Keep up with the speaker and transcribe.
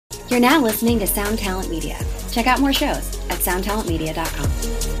You're now listening to Sound Talent Media. Check out more shows at soundtalentmedia.com.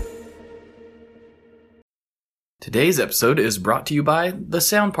 Today's episode is brought to you by the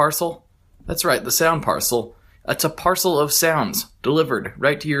Sound Parcel. That's right, the Sound Parcel. It's a parcel of sounds delivered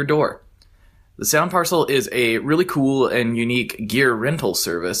right to your door. The Sound Parcel is a really cool and unique gear rental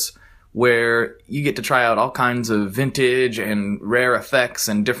service where you get to try out all kinds of vintage and rare effects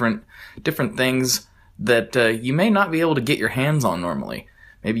and different things that you may not be able to get your hands on normally.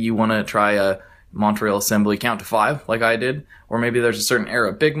 Maybe you want to try a Montreal Assembly Count to 5 like I did, or maybe there's a certain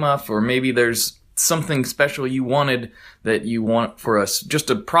era Big Muff, or maybe there's something special you wanted that you want for us,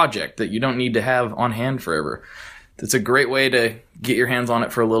 just a project that you don't need to have on hand forever. It's a great way to get your hands on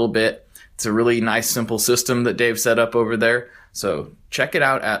it for a little bit. It's a really nice, simple system that Dave set up over there. So check it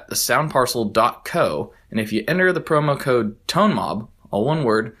out at thesoundparcel.co. And if you enter the promo code TONEMOB, all one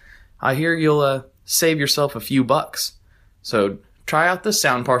word, I hear you'll save yourself a few bucks. So try out the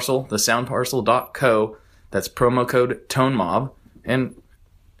Sound Parcel, thesoundparcel.co. That's promo code TONEMOB. And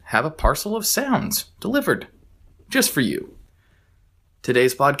have a parcel of sounds delivered just for you.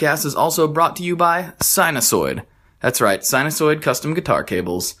 Today's podcast is also brought to you by Sinusoid. That's right, Sinusoid custom guitar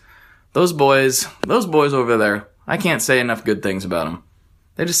cables. Those boys over there, I can't say enough good things about them.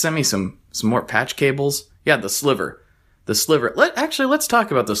 They just sent me some more patch cables. Yeah, the sliver. Let's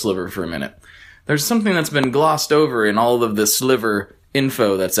talk about the sliver for a minute. There's something that's been glossed over in all of the sliver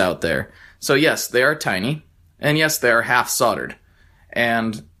info that's out there. So yes, they are tiny, and yes, they are half soldered.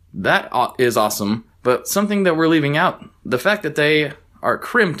 And that is awesome, but something that we're leaving out, the fact that they are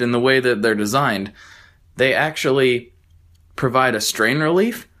crimped in the way that they're designed, they actually provide a strain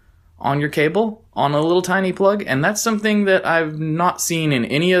relief on your cable on a little tiny plug, and that's something that I've not seen in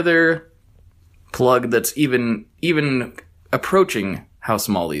any other plug that's even approaching how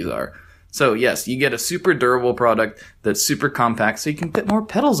small these are. So yes, you get a super durable product that's super compact so you can fit more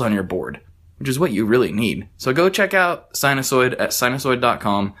pedals on your board, which is what you really need. So go check out Sinusoid at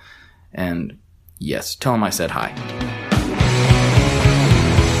sinusoid.com, and yes, tell them I said hi.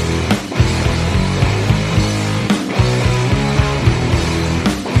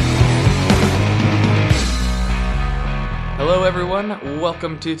 Hello everyone,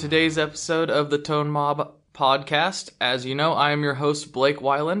 welcome to today's episode of the Tone Mob podcast. As you know, I am your host, Blake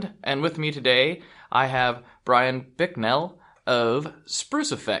Weiland, and with me today, I have Brian Bicknell of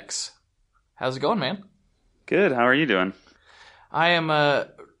Spruce Effects. How's it going, man? Good. How are you doing? I am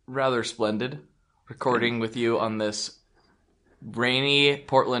rather splendid, recording with you on this rainy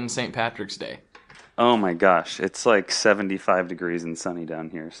Portland St. Patrick's Day. Oh my gosh, it's like 75 degrees and sunny down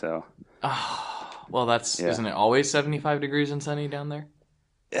here, so... Well, isn't it always 75 degrees and sunny down there?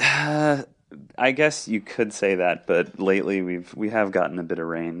 I guess you could say that, but lately we have gotten a bit of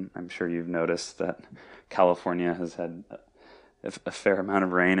rain. I'm sure you've noticed that California has had a fair amount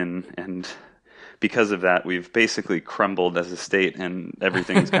of rain, and because of that, we've basically crumbled as a state, and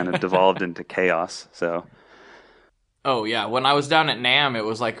everything's kind of devolved into chaos. So, oh yeah, when I was down at NAMM, it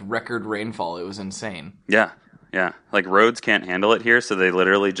was like record rainfall. It was insane. Yeah. Like roads can't handle it here, so they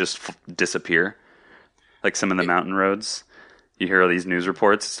literally just disappear. Like some of the mountain roads, you hear all these news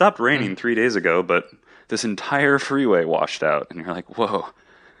reports. It stopped raining 3 days ago, but this entire freeway washed out, and you're like, whoa,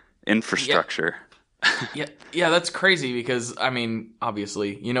 infrastructure. Yeah, that's crazy because, I mean,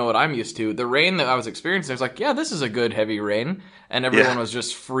 obviously, you know what I'm used to. The rain that I was experiencing, I was like, yeah, this is a good heavy rain. And everyone was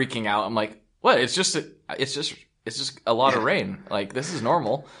just freaking out. I'm like, what? It's just a lot of rain. Like, this is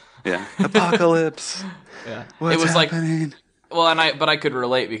normal. Yeah. Apocalypse. Yeah. What's happening? Well, but I could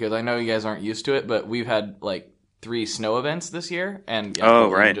relate because I know you guys aren't used to it, but we've had like 3 snow events this year, and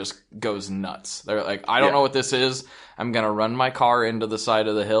Portland just goes nuts. They're like, I don't know what this is. I'm going to run my car into the side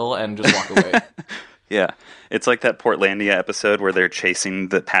of the hill and just walk away. Yeah. It's like that Portlandia episode where they're chasing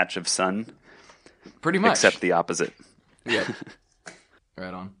the patch of sun. Pretty much. Except the opposite. Yep.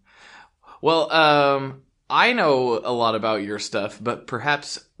 Right on. Well, I know a lot about your stuff, but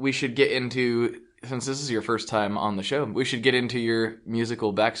perhaps we should get into, since this is your first time on the show, we should get into your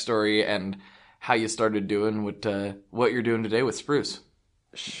musical backstory and how you started doing what you're doing today with Spruce.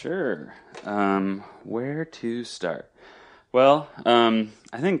 Sure. Where to start? Well,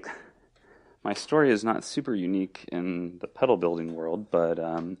 I think my story is not super unique in the pedal building world, but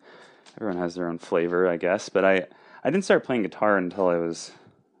everyone has their own flavor, I guess. But I didn't start playing guitar until I was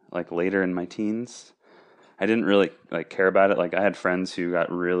like later in my teens. I didn't really care about it. Like I had friends who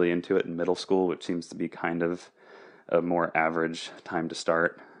got really into it in middle school, which seems to be kind of a more average time to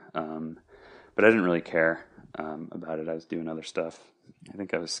start. But I didn't really care about it. I was doing other stuff. I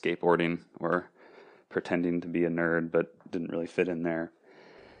think I was skateboarding or pretending to be a nerd, but didn't really fit in there.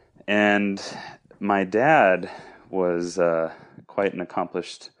 And my dad was quite an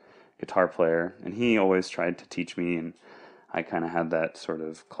accomplished guitar player, and he always tried to teach me, and I kind of had that sort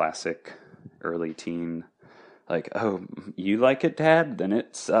of classic early teen, like, oh, you like it, Dad? Then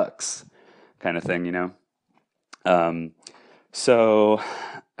it sucks kind of thing, you know? So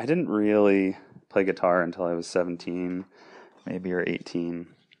I didn't really play guitar until I was 17, maybe, or 18.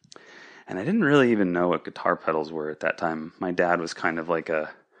 And I didn't really even know what guitar pedals were at that time. My dad was kind of like a,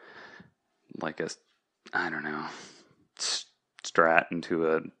 I don't know, Strat into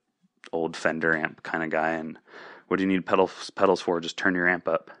a old Fender amp kind of guy. And what do you need pedals for? Just turn your amp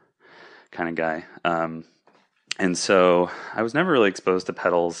up kind of guy. And so I was never really exposed to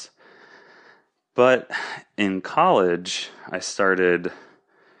pedals. But in college, I started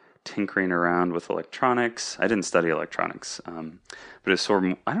tinkering around with electronics. I didn't study electronics, but it's sort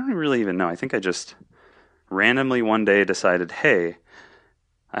of, I don't really even know. I think I just randomly one day decided, hey,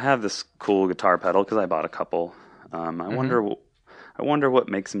 I have this cool guitar pedal because I bought a couple. I wonder what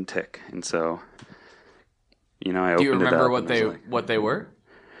makes them tick. And so, you know, I opened it up. Do you remember what they were?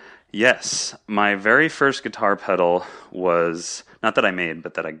 Yes, my very first guitar pedal was not that I made,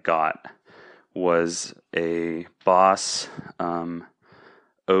 but that I got. Was a Boss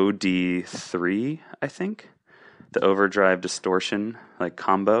OD3, I think, the overdrive distortion like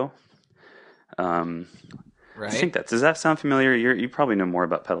combo. Right. I think does that sound familiar? You probably know more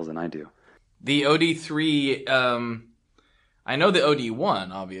about pedals than I do. The OD3, I know the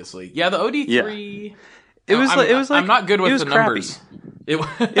OD1, obviously. Yeah, the OD3. Yeah. It was like I'm not good with the crappy. numbers.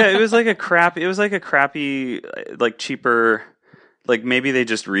 It was like a crappy, like cheaper. Like maybe they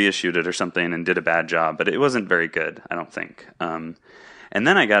just reissued it or something and did a bad job, but it wasn't very good, I don't think. And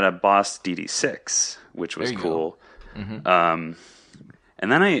then I got a Boss DD6, which was cool. Mm-hmm.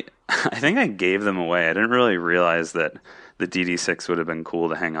 And then I think I gave them away. I didn't really realize that the DD6 would have been cool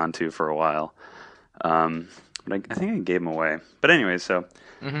to hang on to for a while. But I think I gave them away. But anyway, so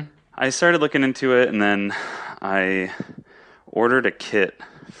I started looking into it, and then I ordered a kit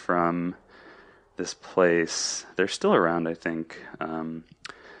from this place. They're still around, I think,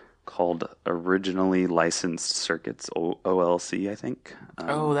 called Originally Licensed Circuits, OLC, I think.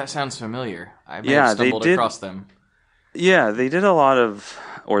 That sounds familiar. I may have stumbled across them. Yeah, they do a lot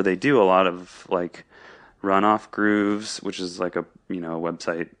of like runoff grooves, which is like a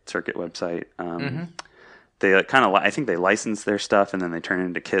circuit website. They I think they license their stuff and then they turn it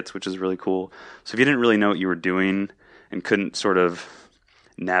into kits, which is really cool. So if you didn't really know what you were doing and couldn't sort of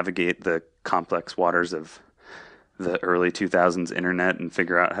navigate the complex waters of the early 2000s internet and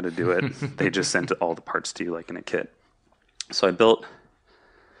figure out how to do it, they just sent all the parts to you like in a kit. So I built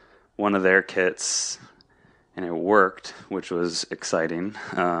one of their kits and it worked, which was exciting.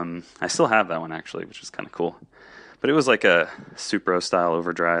 I still have that one actually, which is kind of cool. But it was like a Supro style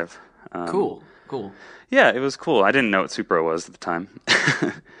overdrive. Cool. Yeah, it was cool. I didn't know what Supro was at the time.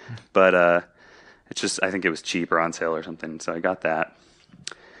 But I think it was cheap or on sale or something, so I got that.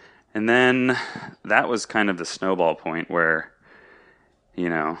 And then that was kind of the snowball point where,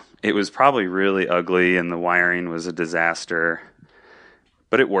 it was probably really ugly and the wiring was a disaster,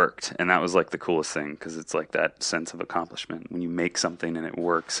 but it worked. And that was like the coolest thing because it's like that sense of accomplishment. When you make something and it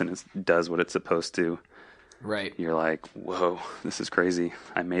works and it does what it's supposed to, right? You're like, whoa, this is crazy.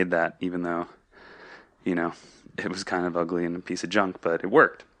 I made that even though, it was kind of ugly and a piece of junk, but it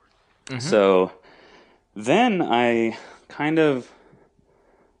worked. Mm-hmm. So then I kind of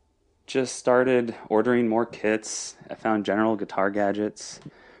just started ordering more kits. I found General Guitar Gadgets.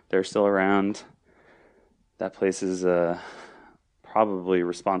 They're still around. That place is probably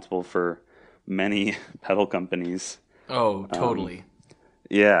responsible for many pedal companies. Oh, totally.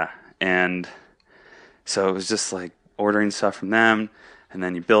 Yeah, and so it was just like ordering stuff from them, and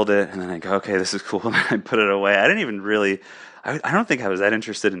then you build it, and then I go, okay, this is cool, and then I put it away. I didn't even really, I don't think I was that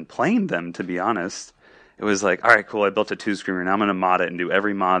interested in playing them, to be honest. It was like, all right, cool, I built a Tube Screamer, now I'm going to mod it and do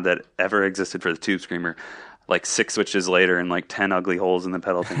every mod that ever existed for the Tube Screamer. Like 6 switches later and like 10 ugly holes in the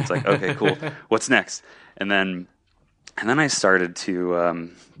pedal thing. It's like, okay, cool, what's next? And then I started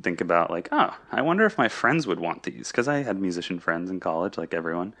to think about like, oh, I wonder if my friends would want these, because I had musician friends in college, like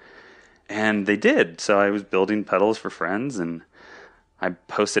everyone. And they did. So I was building pedals for friends, and I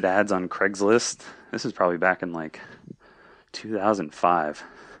posted ads on Craigslist. This is probably back in like 2005.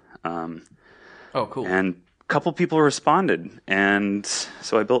 Oh, cool. And a couple people responded. And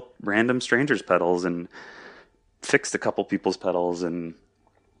so I built random strangers pedals and fixed a couple people's pedals. And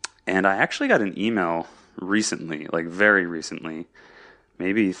I actually got an email recently, like very recently,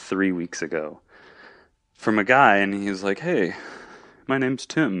 maybe 3 weeks ago, from a guy. And he was like, hey, my name's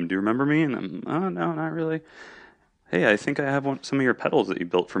Tim. Do you remember me? And I'm, oh, no, not really. hey, I think I have some of your pedals that you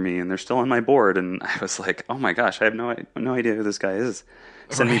built for me, and they're still on my board. And I was like, oh my gosh, I have no idea who this guy is.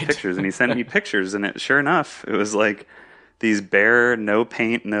 Send me pictures. And he sent me pictures, and sure enough, it was like these bare, no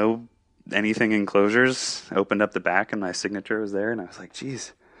paint, no anything enclosures. I opened up the back, and my signature was there, and I was like,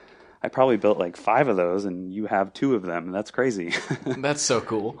 geez, I probably built like 5 of those, and you have 2 of them. That's crazy. That's so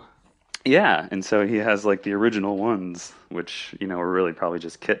cool. Yeah, and so he has like the original ones, which, were really probably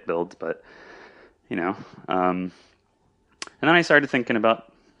just kit builds, but, and then I started thinking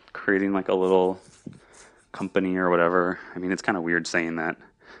about creating like a little company or whatever. I mean, it's kind of weird saying that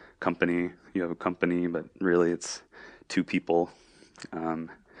company, you have a company, but really it's 2 people.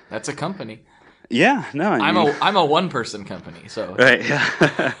 That's a company. Yeah, no, I'm a one-person company, so. Right,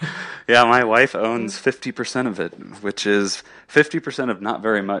 yeah. Yeah, my wife owns 50% of it, which is 50% of not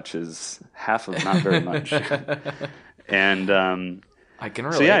very much is half of not very much. And I can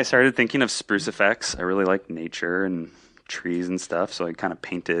relate. So yeah, I started thinking of spruce effects. I really like nature and trees and stuff, so I kind of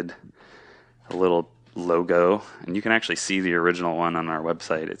painted a little logo, and you can actually see the original one on our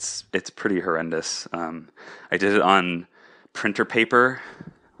website. It's pretty horrendous. I did it on printer paper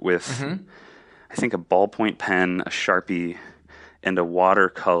with I think a ballpoint pen, a Sharpie, and a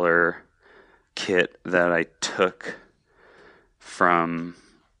watercolor kit that I took from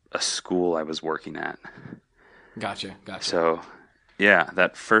a school I was working at. Gotcha. So, yeah,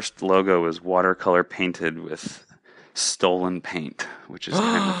 that first logo was watercolor painted with stolen paint, which is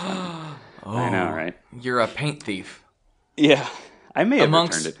kind of fun. Oh, I know, right? You're a paint thief. Yeah. I may have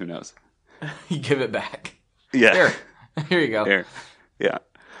returned it, who knows? You give it back. Yeah. Here you go. Here. Yeah.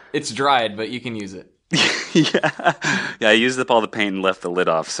 It's dried, but you can use it. Yeah, I used up all the paint and left the lid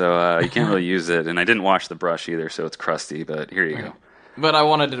off, so you can't really use it. And I didn't wash the brush either, so it's crusty. But here you go. But I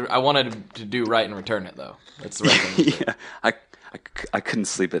wanted to do right and return it, though. That's the right thing to do. Yeah, I couldn't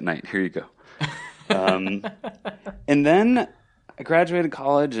sleep at night. Here you go. And then I graduated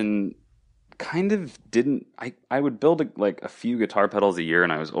college and kind of didn't. I would build a few guitar pedals a year,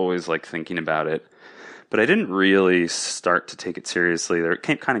 and I was always like thinking about it, but I didn't really start to take it seriously. It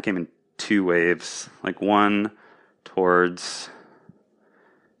kind of came in 2 waves, like one towards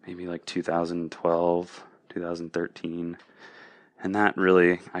maybe like 2012, 2013. And that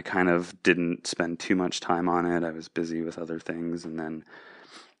really, I kind of didn't spend too much time on it. I was busy with other things. And then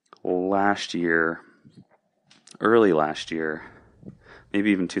early last year,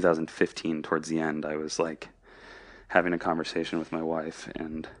 maybe even 2015 towards the end, I was like having a conversation with my wife,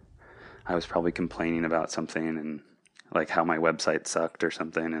 and I was probably complaining about something and like how my website sucked or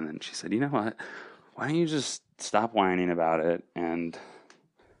something. And then she said, you know what, why don't you just stop whining about it and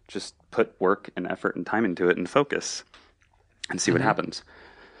just put work and effort and time into it and focus and see what happens.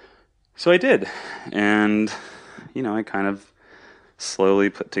 So I did. And, I kind of slowly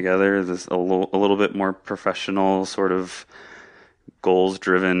put together this a little bit more professional sort of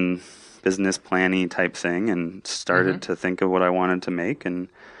goals-driven business planning type thing, and started to think of what I wanted to make and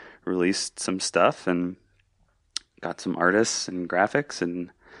released some stuff and got some artists and graphics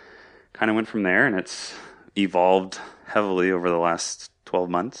and kind of went from there. And it's evolved heavily over the last 12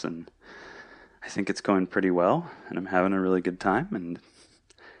 months, and I think it's going pretty well, and I'm having a really good time, and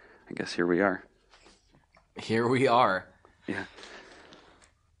I guess here we are. Here we are. Yeah.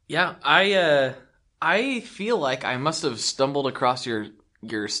 Yeah, I feel like I must have stumbled across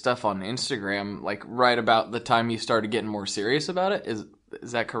your stuff on Instagram like right about the time you started getting more serious about it.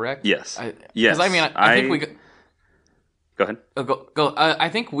 Is that correct? Yes. Yes. Because I mean, I think we. Go ahead. Go. I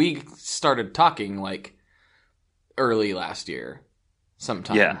think we started talking like early last year,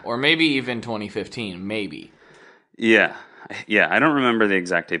 sometime, or maybe even 2015, maybe. Yeah. I don't remember the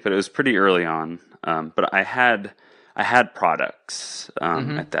exact date, but it was pretty early on. But I had products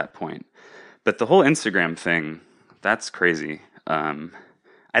at that point. But the whole Instagram thing, that's crazy. I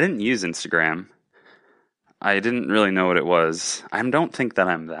didn't use Instagram. I didn't really know what it was. I don't think that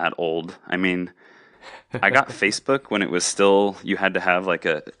I'm that old. I mean, I got Facebook when it was still, you had to have like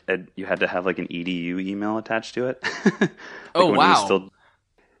an EDU email attached to it. Oh, wow.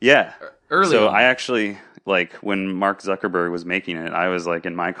 Yeah. Early So on. I actually, like, when Mark Zuckerberg was making it, I was like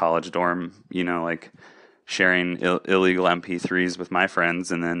in my college dorm, like sharing illegal MP3s with my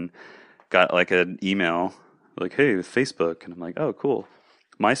friends, and then got like an email like, hey, with Facebook. And I'm like, oh, cool.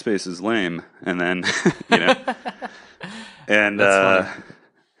 MySpace is lame. And then, and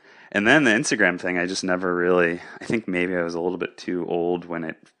and then the Instagram thing, I just never really, I think maybe I was a little bit too old when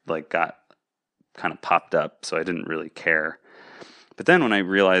it like got kind of popped up, so I didn't really care. But then when I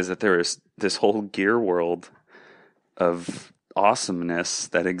realized that there was this whole gear world of awesomeness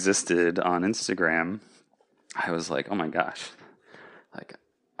that existed on Instagram, I was like, oh my gosh, like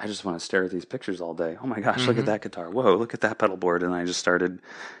I just want to stare at these pictures all day. Oh my gosh, look at that guitar. Whoa, look at that pedal board. And I just started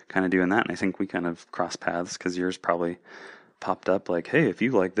kind of doing that. And I think we kind of crossed paths because yours probably popped up like, hey, if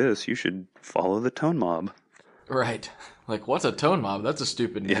you like this, you should follow the Tone Mob. Right. Like, what's a tone mob? That's a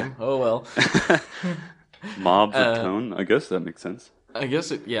stupid name. Yeah. Oh, well. Mobs of tone? I guess that makes sense. I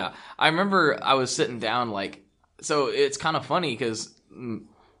guess yeah. I remember I was sitting down, like, so it's kind of funny because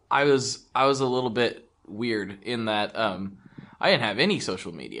I was a little bit weird in that I didn't have any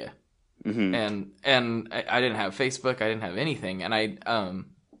social media. And I didn't have Facebook, I didn't have anything. And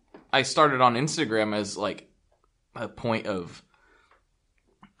I started on Instagram as, like, a point of,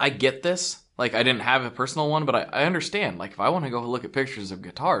 I get this. Like, I didn't have a personal one, but I understand. Like, if I want to go look at pictures of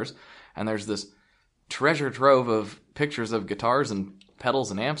guitars, and there's this treasure trove of pictures of guitars and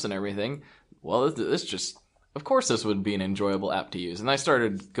pedals and amps and everything, well, this just, of course this would be an enjoyable app to use. And I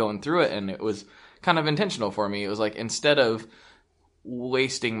started going through it, and it was kind of intentional for me. It was like, instead of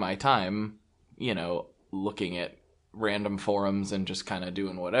wasting my time, you know, looking at random forums and just kind of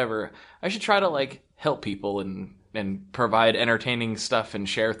doing whatever, I should try to, like, help people and provide entertaining stuff and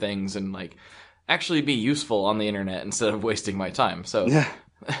share things and, like, actually be useful on the internet instead of wasting my time. So yeah,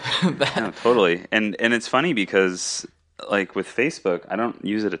 no, totally. And it's funny because, like, with Facebook, I don't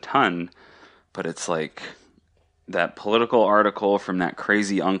use it a ton, but it's like that political article from that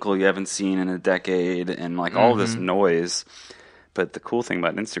crazy uncle you haven't seen in a decade and, like, all this noise. But the cool thing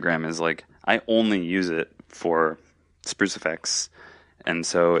about Instagram is, like, I only use it for Spruce effects. And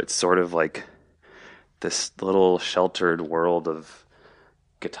so it's sort of like this little sheltered world of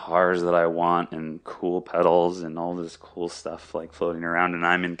guitars that I want and cool pedals and all this cool stuff, like, floating around, and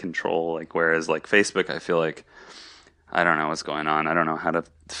I'm in control. Like, whereas, like, Facebook, I feel like I don't know what's going on. I don't know how to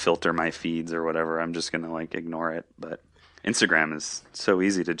filter my feeds or whatever. I'm just going to, like, ignore it. But Instagram is so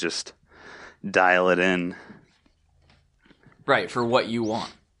easy to just dial it in. Right, for what you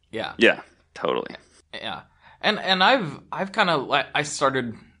want. Yeah. Yeah, totally. Yeah. And I've kind of,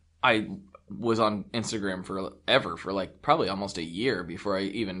 I was on Instagram for like probably almost a year before I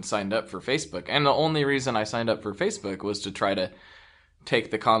even signed up for Facebook. And the only reason I signed up for Facebook was to try to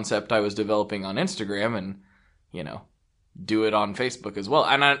take the concept I was developing on Instagram and, you know, do it on Facebook as well.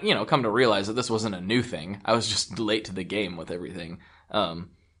 And I, you know, come to realize that this wasn't a new thing. I was just late to the game with everything.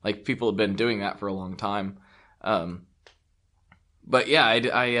 Like, people have been doing that for a long time. But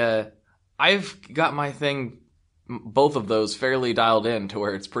yeah, I've got my thing, both of those, fairly dialed in to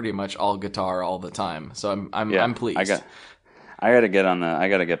where it's pretty much all guitar all the time. So I'm pleased. I gotta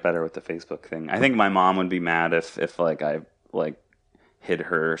get better with the Facebook thing. I think my mom would be mad if like I, like, hid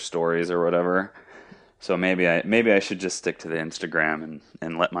her stories or whatever. So maybe I should just stick to the Instagram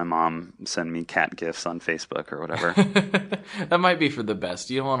and let my mom send me cat gifs on Facebook or whatever. That might be for the best.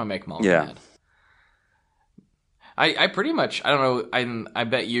 You don't want to make mom mad. I pretty much, I don't know, I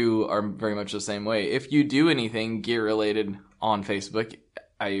bet you are very much the same way. If you do anything gear related on Facebook,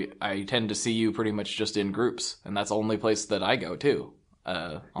 I tend to see you pretty much just in groups, and that's the only place that I go to,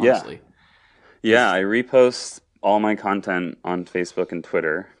 honestly. Yeah, I repost all my content on Facebook and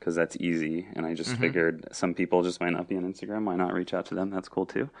Twitter because that's easy, and I just figured some people just might not be on Instagram. Why not reach out to them? That's cool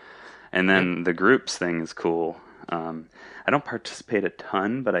too. And then the groups thing is cool. I don't participate a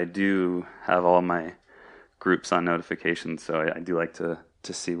ton, but I do have all my groups on notifications, so I do like to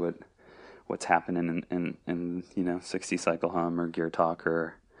see what's happening in you know, 60 Cycle Hum or Gear Talk,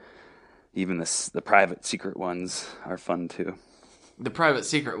 or even the private secret ones are fun too. The private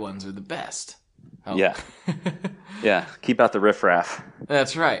secret ones are the best. Oh. Yeah. Yeah, keep out the riffraff.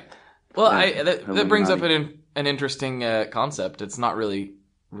 That's right. Well, that brings up an interesting concept. It's not really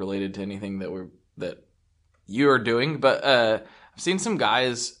related to anything that you are doing, but I've seen some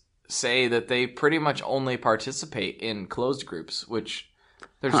guys say that they pretty much only participate in closed groups, which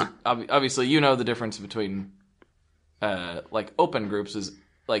there's obviously, you know, the difference between like open groups is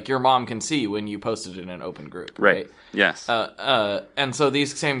like your mom can see when you posted in an open group, right? Yes. And so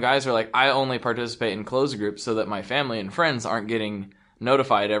these same guys are like, I only participate in closed groups so that my family and friends aren't getting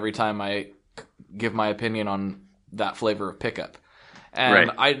notified every time I give my opinion on that flavor of pickup.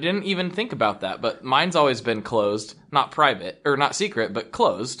 And I didn't even think about that, but mine's always been closed, not private, or not secret, but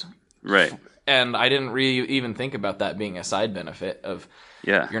closed. Right. And I didn't really even think about that being a side benefit of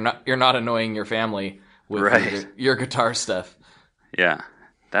you're not annoying your family with your guitar stuff. Yeah.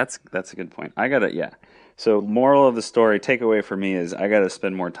 That's a good point. So moral of the story, takeaway for me is I got to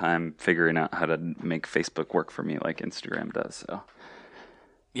spend more time figuring out how to make Facebook work for me like Instagram does. So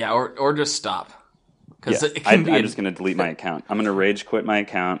yeah, or just stop. Because I'm just going to delete my account. I'm going to rage quit my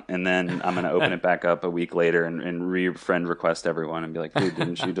account, and then I'm going to open it back up a week later and re-friend request everyone and be like, dude,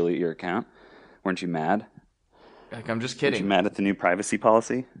 didn't you delete your account? Weren't you mad? Like, I'm just Are kidding. you mad at the new privacy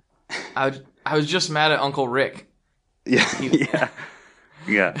policy? I was just mad at Uncle Rick. Yeah,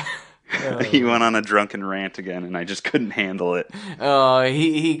 yeah. He went on a drunken rant again, and I just couldn't handle it.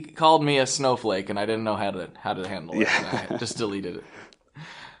 He called me a snowflake, and I didn't know how to handle it. Yeah. And I just deleted it.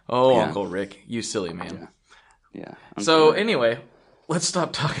 Oh, Yeah. Uncle Rick, you silly man. Yeah. So anyway, let's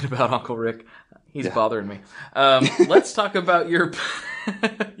stop talking about Uncle Rick. He's Yeah. bothering me. Let's talk about your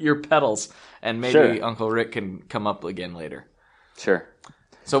your pedals, and maybe Sure. Uncle Rick can come up again later. Sure.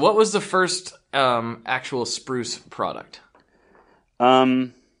 So what was the first actual Spruce product?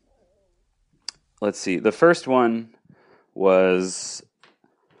 Let's see. The first one was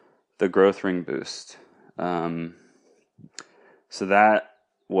the growth ring boost. So that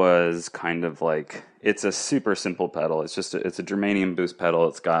was kind of like, it's a super simple pedal. It's a germanium boost pedal.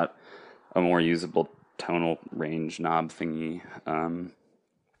 It's got a more usable tonal range knob thingy.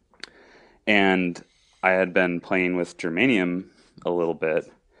 And I had been playing with germanium a little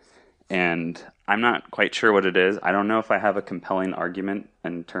bit, and I'm not quite sure what it is. I don't know if I have a compelling argument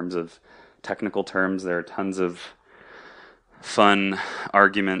in terms of technical terms. There are tons of fun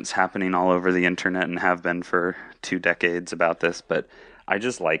arguments happening all over the internet and have been for 2 decades about this, but I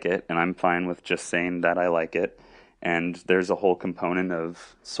just like it, and I'm fine with just saying that I like it. And there's a whole component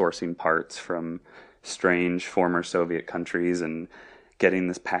of sourcing parts from strange former Soviet countries and getting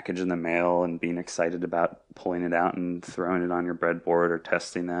this package in the mail and being excited about pulling it out and throwing it on your breadboard or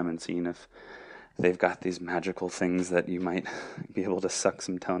testing them and seeing if they've got these magical things that you might be able to suck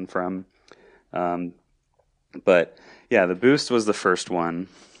some tone from. But yeah, the boost was the first one.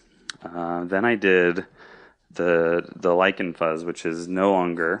 Then I did the lichen fuzz, which is no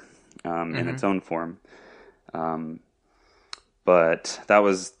longer in its own form. But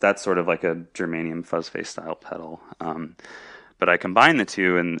that's sort of like a germanium fuzz face style pedal. But I combined the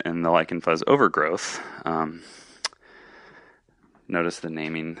two in the lichen fuzz overgrowth. Notice the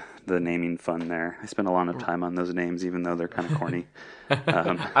naming fun there. I spent a lot of time on those names, even though they're kind of corny.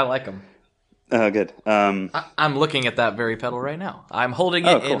 I like them. Good. I'm looking at that very pedal right now. I'm holding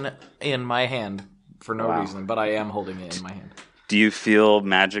it cool. in my hand for no Wow. reason, but I am holding it in my hand. Do you feel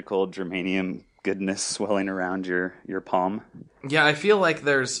magical germanium goodness swelling around your palm? Yeah, I feel like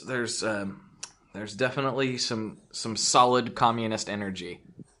there's definitely some solid communist energy,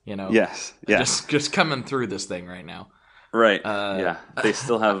 you know. Yes. Yeah. Just coming through this thing right now. Right. Yeah. They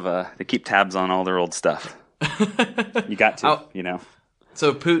still have they keep tabs on all their old stuff. You got to, you know.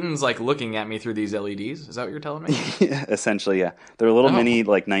 So Putin's like looking at me through these LEDs. Is that what you're telling me? Yeah, essentially, yeah. They're little mini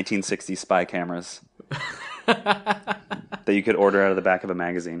like 1960s spy cameras that you could order out of the back of a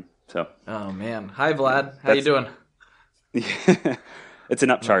magazine. So. Oh man. Hi Vlad. How you doing? It's an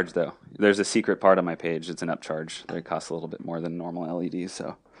upcharge though. There's a secret part on my page. It's an upcharge. They cost a little bit more than normal LEDs.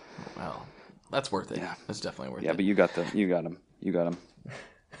 So. Well, that's worth it. Yeah. That's definitely worth it. Yeah, but you got them.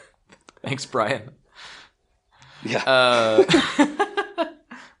 Thanks, Brian. Yeah.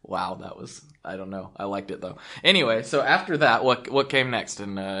 Wow, that was, I don't know. I liked it though. Anyway, so after that, what came next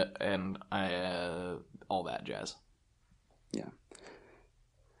and all that jazz? Yeah.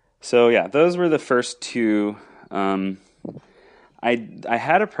 So yeah, those were the first two. I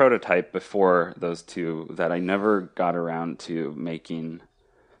had a prototype before those two that I never got around to making.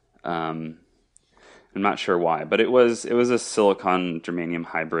 I'm not sure why, but it was a silicon germanium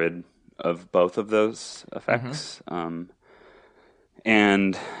hybrid of both of those effects.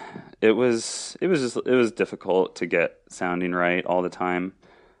 And it was difficult to get sounding right all the time.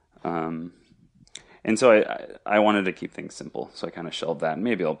 And so I wanted to keep things simple, so I kind of shelved that, and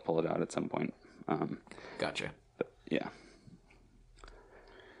maybe I'll pull it out at some point. Gotcha. But, yeah.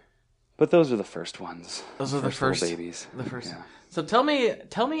 But those are the first ones. Those are the first babies. The first. Yeah. So tell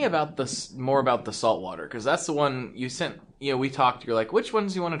me about more about the saltwater, because that's the one you sent. You know, we talked. You're like, which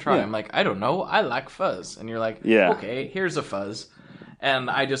ones do you want to try? Yeah. I'm like, I don't know. I like fuzz, and you're like, Yeah. Okay, here's a fuzz, and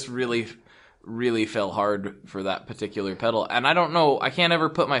I just really fell hard for that particular pedal, and I don't know. I can't ever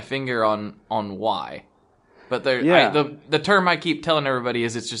put my finger on why, but the term I keep telling everybody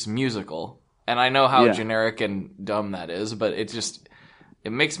is it's just musical, and I know how generic and dumb that is, but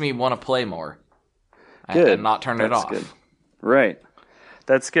it makes me want to play more. Good. And not turn it off. Good. Right.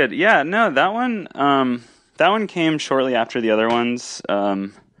 That's good. Yeah, no, that one came shortly after the other ones.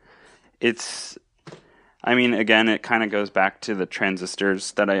 Again, it kind of goes back to the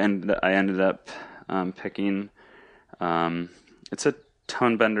transistors that I ended up picking. It's a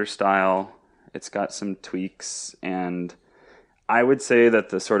tone bender style. It's got some tweaks, and I would say that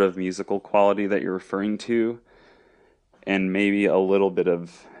the sort of musical quality that you're referring to, and maybe a little bit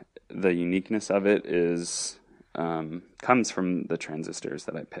of the uniqueness of it, comes from the transistors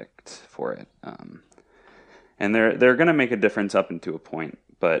that I picked for it. and they're going to make a difference up into a point.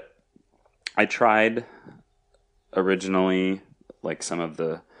 But I tried originally like some of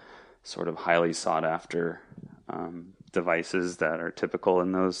the sort of highly sought after devices that are typical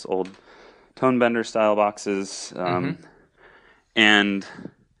in those old tone bender style boxes, and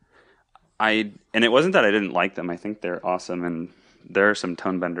it wasn't that I didn't like them. I think they're awesome, and there are some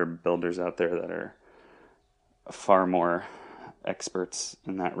tone bender builders out there that are far more experts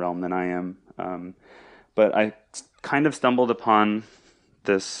in that realm than I am. But I kind of stumbled upon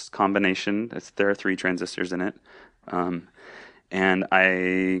this combination. There are 3 transistors in it, and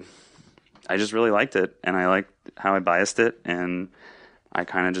I just really liked it, and I liked how I biased it, and I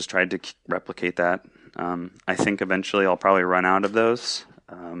kind of just tried to replicate that. I think eventually I'll probably run out of those,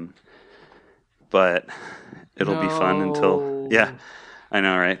 but it'll be fun until, yeah, I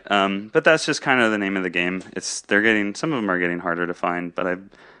know, right? But that's just kind of the name of the game. Some of them are getting harder to find, but I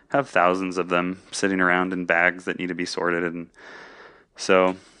have thousands of them sitting around in bags that need to be sorted, and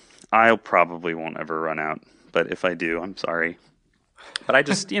so I probably won't ever run out. But if I do, I'm sorry. But I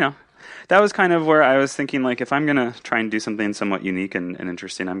just, that was kind of where I was thinking, like, if I'm going to try and do something somewhat unique and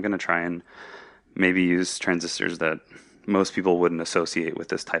interesting, I'm going to try and maybe use transistors that most people wouldn't associate with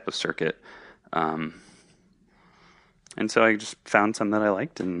this type of circuit. And so I just found some that I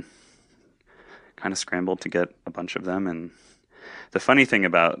liked and kind of scrambled to get a bunch of them. And the funny thing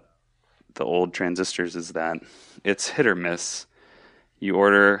about the old transistors is that it's hit or miss. You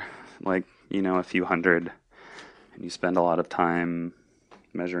order, like, a few hundred, and you spend a lot of time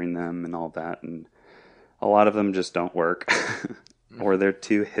measuring them and all that, and a lot of them just don't work, or they're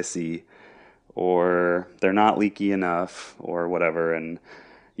too hissy, or they're not leaky enough, or whatever, and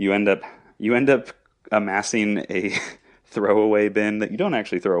you end up amassing a throwaway bin that you don't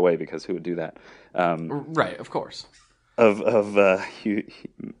actually throw away, because who would do that? Right, of course.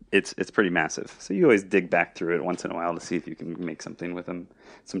 It's pretty massive. So you always dig back through it once in a while to see if you can make something with them.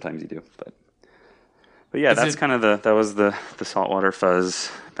 Sometimes you do, but yeah, that was the saltwater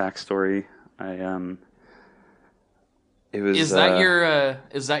fuzz backstory. Is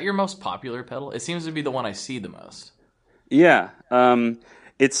that your most popular pedal? It seems to be the one I see the most. Yeah,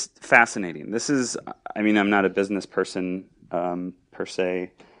 it's fascinating. I'm not a business person per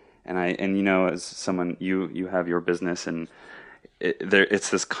se, and as someone, you have your business, and it's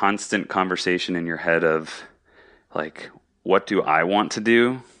this constant conversation in your head of, like, what do I want to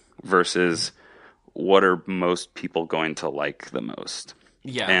do versus what are most people going to like the most?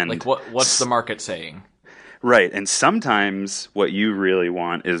 Yeah, and like what's the market saying? Right, and sometimes what you really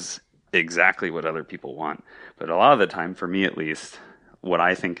want is exactly what other people want. But a lot of the time, for me at least, what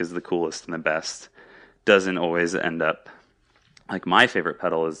I think is the coolest and the best doesn't always end up. Like, my favorite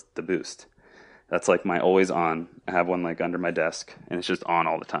pedal is the Boost. That's like my always on. I have one like under my desk, and it's just on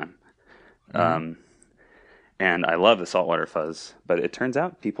all the time. Mm-hmm. And I love the saltwater fuzz, but it turns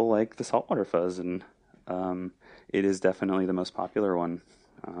out people like the saltwater fuzz, and it is definitely the most popular one.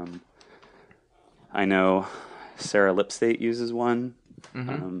 I know Sarah Lipstate uses one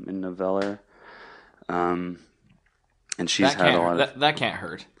in Noveller, and she's had a lot of... That can't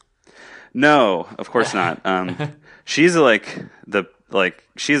hurt. No, of course not. She's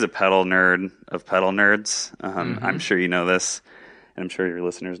she's a pedal nerd of pedal nerds. I'm sure you know this, and I'm sure your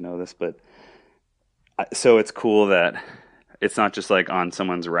listeners know this, but so it's cool that it's not just like on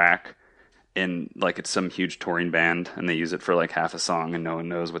someone's rack and like it's some huge touring band and they use it for like half a song and no one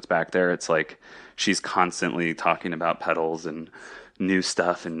knows what's back there. It's like she's constantly talking about pedals and new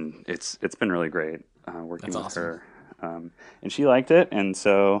stuff, and it's been really great working with her. And she liked it, and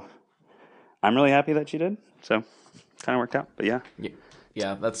so I'm really happy that she did. So kind of worked out, but yeah.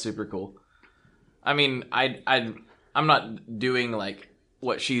 Yeah, that's super cool. I mean, I'm not doing like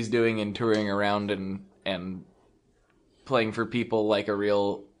what she's doing and touring around and playing for people like a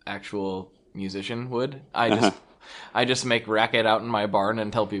real actual musician would. I just make racket out in my barn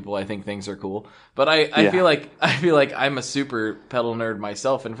and tell people I think things are cool. But I feel like I'm a super pedal nerd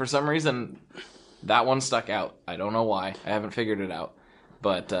myself, and for some reason that one stuck out. I don't know why. I haven't figured it out.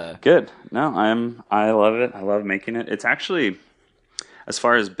 But good. No, I love it. I love making it. It's actually, as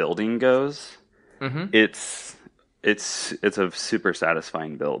far as building goes, it's a super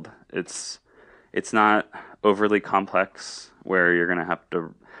satisfying build. It's not overly complex where you're gonna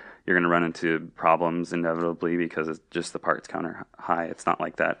run into problems inevitably because it's just the parts count are high. It's not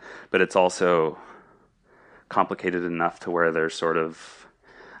like that, but it's also complicated enough to where there's sort of,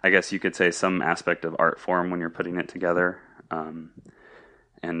 I guess you could say, some aspect of art form when you're putting it together.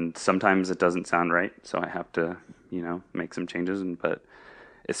 And sometimes it doesn't sound right, so I have to, make some changes. But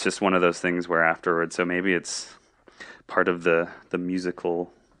it's just one of those things where afterwards, so maybe it's part of the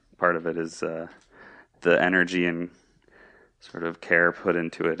musical part of it is the energy and sort of care put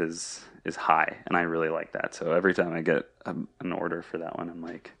into it is high, and I really like that. So every time I get an order for that one, I'm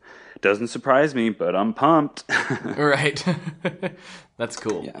like, doesn't surprise me, but I'm pumped. Right. That's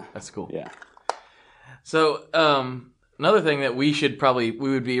cool. Yeah. That's cool. Yeah. So, another thing that we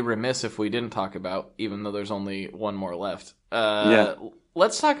would be remiss if we didn't talk about, even though there's only one more left.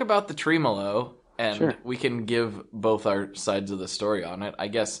 Let's talk about the tremolo, and Sure. we can give both our sides of the story on it. I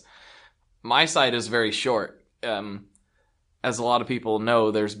guess my side is very short. As a lot of people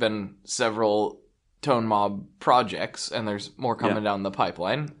know, there's been several Tone Mob projects, and there's more coming down the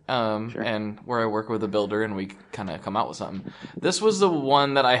pipeline. Sure. And where I work with a builder, and we kind of come out with something. This was the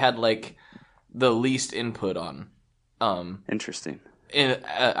one that I had like the least input on. Interesting. You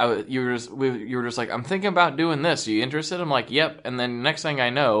were just like, I'm thinking about doing this. Are you interested? I'm like, yep. And then next thing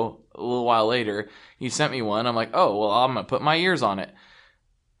I know, a little while later, you sent me one. I'm like, oh, well, I'm gonna put my ears on it.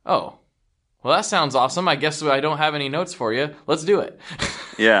 Oh. Well, that sounds awesome. I guess I don't have any notes for you. Let's do it.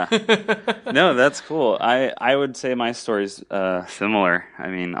 Yeah. No, that's cool. I would say my story's similar. I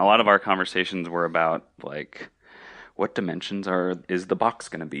mean, a lot of our conversations were about, like, what dimensions is the box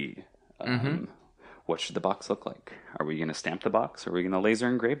going to be? What should the box look like? Are we going to stamp the box? Are we going to laser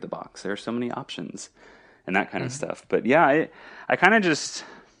engrave the box? There are so many options and that kind of stuff. But yeah, I kind of just,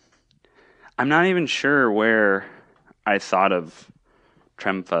 I'm not even sure where I thought of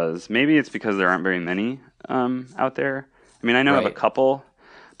Trem Fuzz. Maybe it's because there aren't very many out there. I mean, I know of a couple,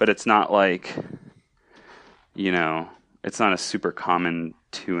 but it's not like, it's not a super common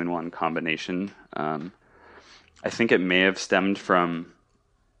 2-in-1 combination. I think it may have stemmed from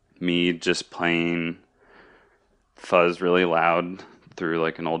me just playing fuzz really loud through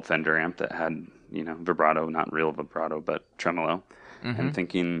like an old Fender amp that had, vibrato, not real vibrato, but tremolo, and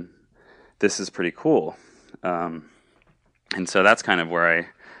thinking this is pretty cool. And so that's kind of where I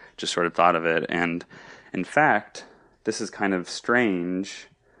just sort of thought of it. And in fact, this is kind of strange,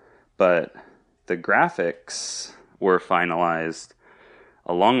 but the graphics were finalized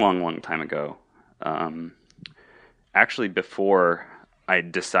a long, long, long time ago. Actually, before I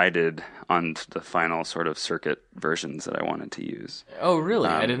decided on the final sort of circuit versions that I wanted to use. Oh, really?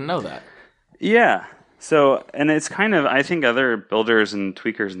 I didn't know that. Yeah. So, and it's kind of, I think other builders and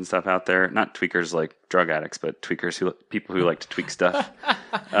tweakers and stuff out there, not tweakers like drug addicts, but tweakers people who like to tweak stuff.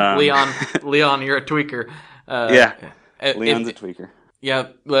 Leon, you're a tweaker. Yeah. Leon's a tweaker. Yeah.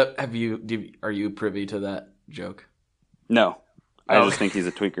 Are you privy to that joke? No. I just think he's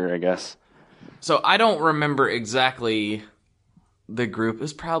a tweaker, I guess. So I don't remember exactly the group. It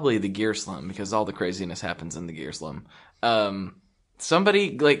was probably the Gear Slum, because all the craziness happens in the Gear Slum.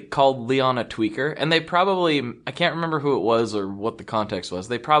 Somebody called Leon a tweaker, and they probably, I can't remember who it was or what the context was.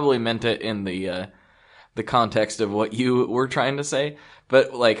 They probably meant it in the context of what you were trying to say.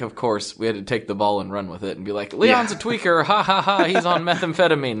 But of course, we had to take the ball and run with it and be like, Leon's a tweaker, ha ha ha, he's on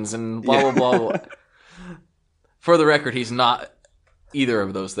methamphetamines and blah blah blah. For the record, he's not either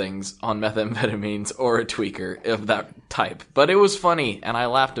of those things, on methamphetamines or a tweaker of that type. But it was funny, and I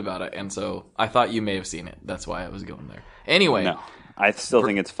laughed about it, and so I thought you may have seen it. That's why I was going there. Anyway. No, I still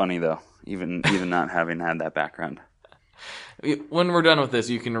think it's funny, though, even not having had that background. When we're done with this,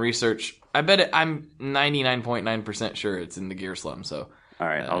 you can research. I bet I'm 99.9% sure it's in the Gear Slum, so. All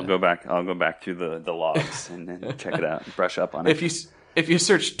right, I'll go back through the logs and check it out and brush up on it. If you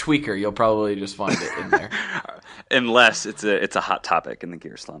search tweaker, you'll probably just find it in there. Unless it's a hot topic in the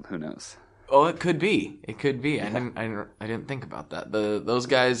Gear Slum, who knows? Oh, it could be. It could be. Yeah. I didn't think about that. Those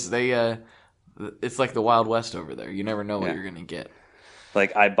guys, they it's like the Wild West over there. You never know what you're gonna get.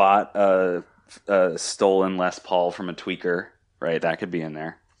 Like I bought a stolen Les Paul from a tweaker. Right, that could be in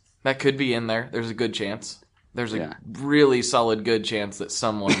there. That could be in there. There's a good chance. There's a really solid good chance that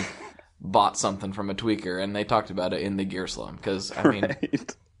someone bought something from a tweaker, and they talked about it in the Gear Slum, because I mean,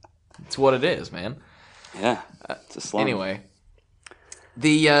 it's what it is, man. Yeah, it's a slum. Anyway,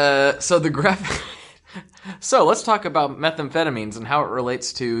 so the graphic. So let's talk about methamphetamines and how it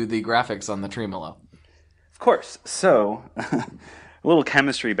relates to the graphics on the tremolo. Of course. So, a little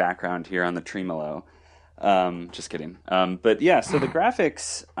chemistry background here on the tremolo. Just kidding. But yeah, so the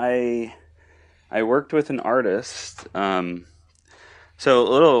graphics, I worked with an artist. So a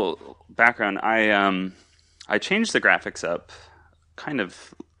little background. I changed the graphics up kind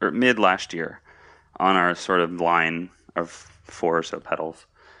of mid last year on our sort of line of 4 or so pedals.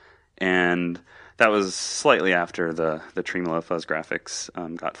 And that was slightly after the Tremolo Fuzz graphics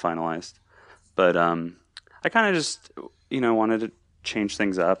got finalized. But I kind of just, wanted to change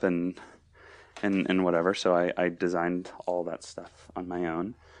things up and whatever. So I designed all that stuff on my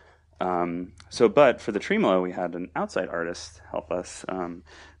own. But for the tremolo, we had an outside artist help us.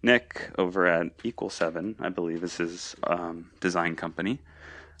 Nick over at Equal 7, I believe, is his design company.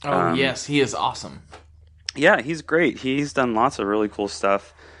 Oh, yes, he is awesome. Yeah, he's great. He's done lots of really cool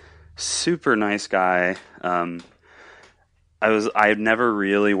stuff. Super nice guy. I've never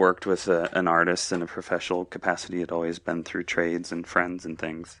really worked with an artist in a professional capacity. I'd always been through trades and friends and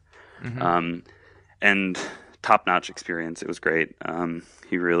things. And top-notch experience. It was great.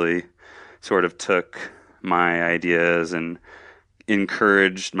 He really sort of took my ideas and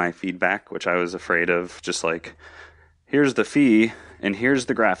encouraged my feedback, which I was afraid of. Just like, here's the fee and here's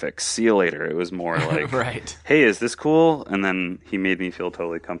the graphics. See you later. It was more like, right. Hey, is this cool? And then he made me feel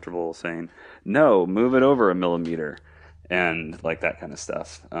totally comfortable saying, no, move it over a millimeter, and like that kind of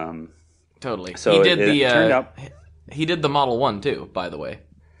stuff. Totally. So it turned out he did the Model 1 too, by the way.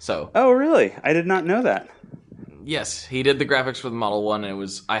 So. Oh, really? I did not know that. Yes, he did the graphics for the Model 1,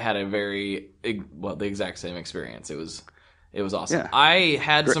 and I had a the exact same experience. It was awesome. Yeah. I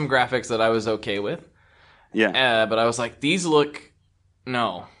had some graphics that I was okay with. Yeah. But I was like, these look,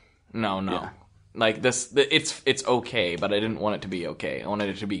 no. Yeah. Like this, it's okay, but I didn't want it to be okay. I wanted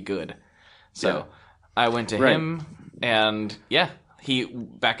it to be good. So I went to him, and he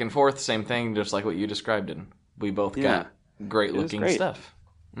back and forth, same thing, just like what you described, and we both got great looking stuff.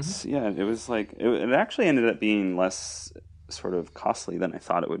 Mm-hmm. Yeah, it was like it actually ended up being less sort of costly than I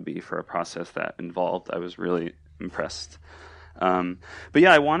thought it would be for a process that involved. I was really impressed. But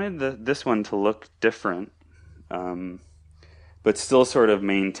yeah, I wanted this one to look different, but still sort of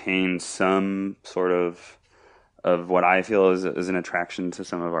maintain some sort of what I feel is an attraction to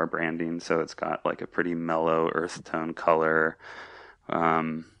some of our branding. So it's got like a pretty mellow earth tone color,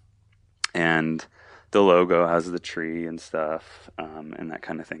 and the logo has the tree and stuff, and that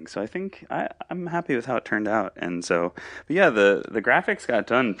kind of thing. So I think I'm happy with how it turned out. And so, but yeah, the graphics got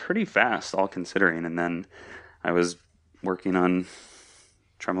done pretty fast, all considering. And then I was working on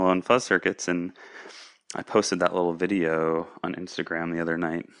tremolo and fuzz circuits, and I posted that little video on Instagram the other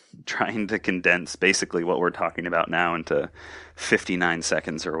night, trying to condense basically what we're talking about now into 59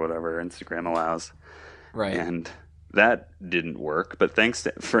 seconds or whatever Instagram allows. Right. And that didn't work, but thanks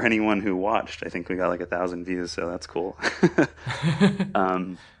for anyone who watched. I think we got like 1,000 views, so that's cool.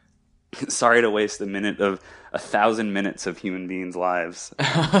 Sorry to waste 1,000 minutes of human beings' lives.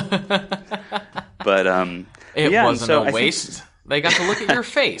 But it wasn't a waste. They got to look at your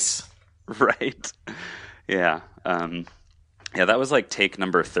face. Right. Yeah. Yeah, that was like take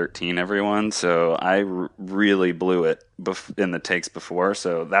number 13, everyone. So I really blew it in the takes before.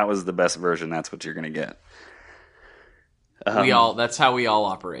 So that was the best version. That's what you're going to get. That's how we all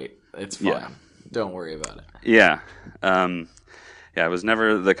operate. It's fine. Yeah. Don't worry about it. Yeah. I was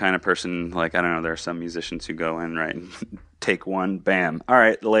never the kind of person, like, I don't know, there are some musicians who go in, right, and take one, bam. All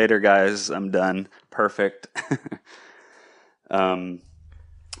right, later, guys, I'm done. Perfect. But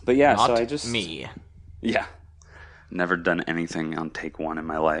yeah, Not so I just... me. Yeah. Never done anything on take one in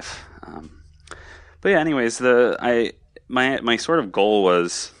my life. But yeah, anyways, my sort of goal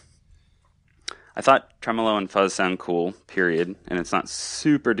was... I thought tremolo and fuzz sound cool, period, and it's not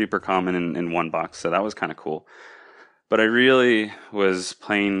super duper common in one box, so that was kind of cool. But I really was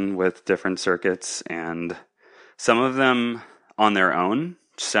playing with different circuits, and some of them on their own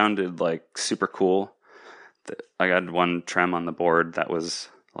sounded like super cool. I got one trem on the board that was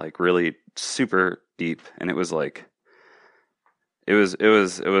like really super deep, and it was like it was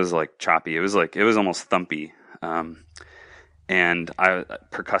like choppy. It was almost thumpy. And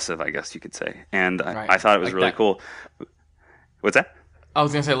percussive, I guess you could say. And I thought it was like really cool. What's that? I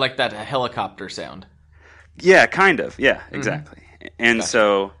was going to say like that helicopter sound. Yeah, kind of. Yeah, exactly. Mm-hmm. And gotcha.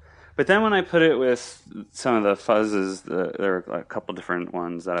 So, but then when I put it with some of the fuzzes, there were a couple different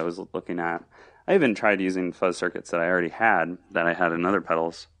ones that I was looking at. I even tried using fuzz circuits that I already had, that I had in other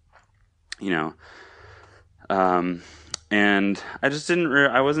pedals, and I just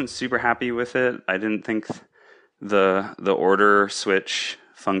I wasn't super happy with it. I didn't think the order switch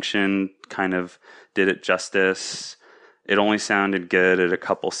function kind of did it justice. It only sounded good at a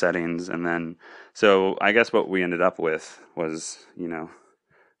couple settings, and then so I guess what we ended up with was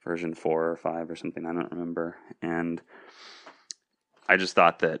version 4 or 5 or something, I don't remember. And I just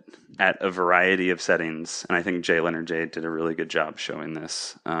thought that at a variety of settings, and I think Jay Leonard J did a really good job showing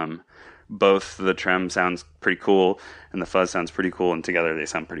this. Both the trem sounds pretty cool and the fuzz sounds pretty cool, and together they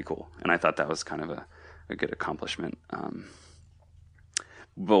sound pretty cool. And I thought that was kind of a good accomplishment,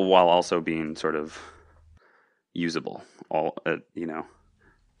 but while also being sort of usable, all at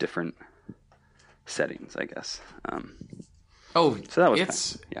different settings, I guess. So that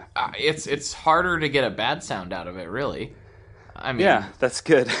was it's harder to get a bad sound out of it, really. I mean, yeah, that's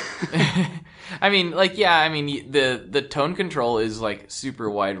good. I mean, like, yeah, I mean, the tone control is like super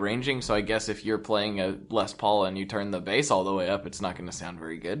wide ranging. So I guess if you're playing a Les Paul and you turn the bass all the way up, it's not going to sound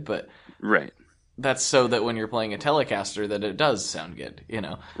very good. But Right. that's so that when you're playing a Telecaster, that it does sound good, you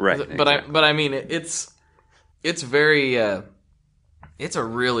know. Right. But exactly. I mean, it's very it's a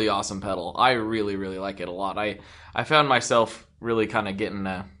really awesome pedal. I really really like it a lot. I found myself really kind of getting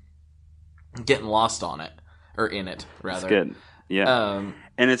lost on it, or in it rather. That's good. Yeah.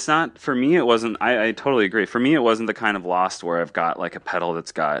 And it's not, for me, it wasn't, I totally agree. For me, it wasn't the kind of lost where I've got like a pedal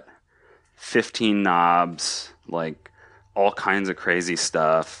that's got 15 knobs, like all kinds of crazy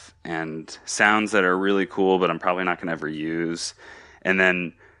stuff and sounds that are really cool, but I'm probably not going to ever use. And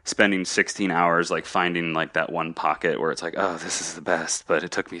then spending 16 hours like finding like that one pocket where it's like, oh, this is the best, but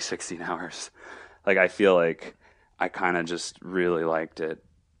it took me 16 hours. Like, I feel like I kind of just really liked it.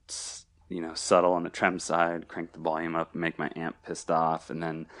 Subtle on the trem side, crank the volume up, and make my amp pissed off, and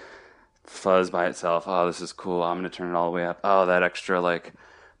then fuzz by itself. Oh, this is cool. I'm going to turn it all the way up. Oh, that extra, like,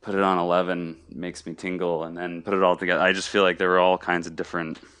 put it on 11 makes me tingle, and then put it all together. I just feel like there were all kinds of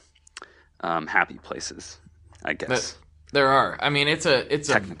different happy places, I guess. There are. I mean, it's a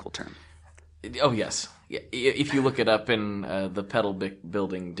technical term. Oh, yes. If you look it up in the pedal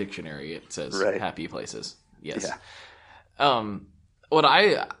building dictionary, it says happy places. Yes. Yeah. What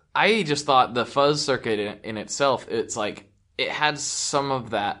I just thought the fuzz circuit in itself, it's like it had some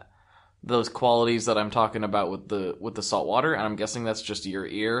of those qualities that I'm talking about with the salt water, and I'm guessing that's just your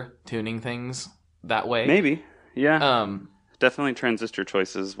ear tuning things that way. Maybe, yeah. Definitely transistor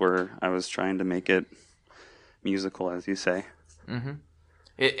choices where I was trying to make it musical, as you say. Mm-hmm.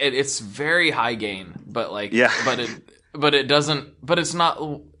 It's very high gain, but like, yeah. but it doesn't. But it's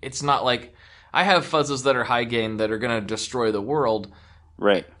not like I have fuzzes that are high gain that are going to destroy the world.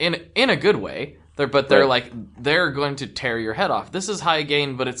 Right. In a good way. They're like, they're going to tear your head off. This is high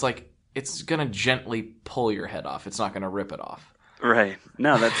gain, but it's like, it's going to gently pull your head off. It's not going to rip it off. Right.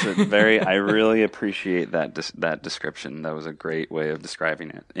 No, that's I really appreciate that description. That was a great way of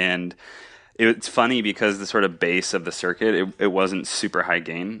describing it. And it's funny because the sort of base of the circuit, it wasn't super high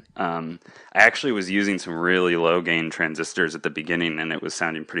gain. I actually was using some really low gain transistors at the beginning, and it was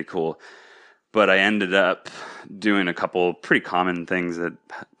sounding pretty cool. But I ended up doing a couple pretty common things that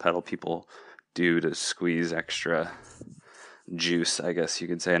pedal people do to squeeze extra juice, I guess you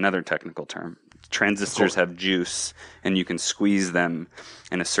could say. Another technical term. Transistors have juice, and you can squeeze them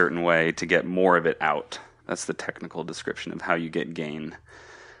in a certain way to get more of it out. That's the technical description of how you get gain.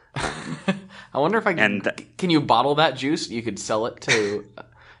 I wonder if can you bottle that juice? You could sell it to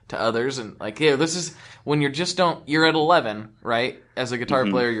others, and like, yeah, this is when you're at 11, right? As a guitar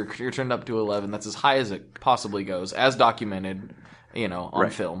player, you're turned up to 11. That's as high as it possibly goes, as documented, on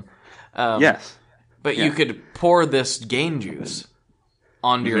film. Yes. But you could pour this gain juice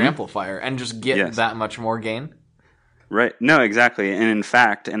onto your amplifier and just get that much more gain. Right. No, exactly. And in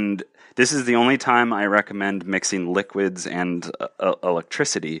fact, and this is the only time I recommend mixing liquids and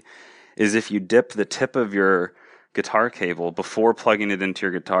electricity, is if you dip the tip of your guitar cable before plugging it into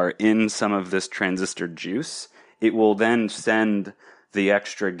your guitar in some of this transistor juice, it will then send the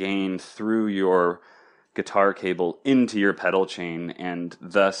extra gain through your guitar cable into your pedal chain, and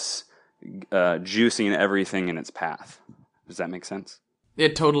thus juicing everything in its path. Does that make sense?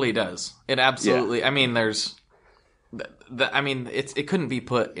 It totally does. It absolutely. Yeah. I mean, it couldn't be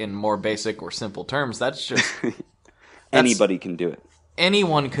put in more basic or simple terms. That's just anybody can do it.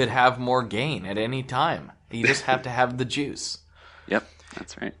 Anyone could have more gain at any time. You just have to have the juice. Yep,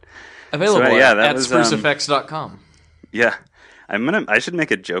 that's right. Available at spruceeffects.com. Yeah. I should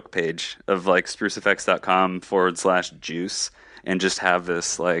make a joke page of like spruceeffects.com/juice and just have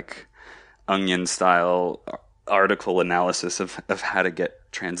this like onion style article analysis of how to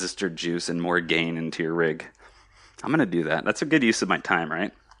get transistor juice and more gain into your rig. I'm going to do that. That's a good use of my time,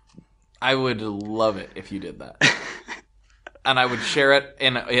 right? I would love it if you did that. And I would share it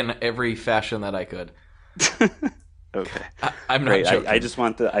in every fashion that I could. Okay. I'm not joking. I just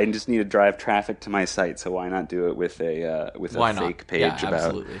need to drive traffic to my site, so why not do it with a fake page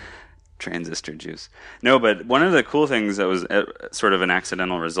about transistor juice? No, but one of the cool things that was sort of an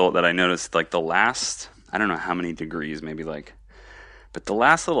accidental result that I noticed, like the last, I don't know how many degrees, maybe like, but the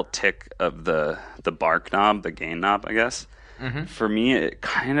last little tick of the bark knob, the gain knob, I guess, for me, it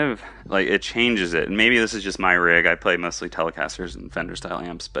kind of like it changes it. And maybe this is just my rig. I play mostly Telecasters and Fender style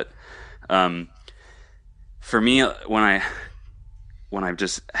amps, but for me, when I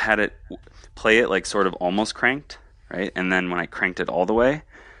just had it play it like sort of almost cranked, right, and then when I cranked it all the way,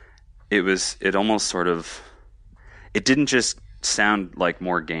 it almost sort of, it didn't just sound like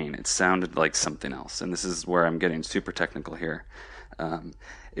more gain. It sounded like something else. And this is where I'm getting super technical here.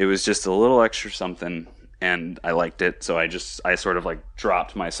 It was just a little extra something, and I liked it. So I sort of like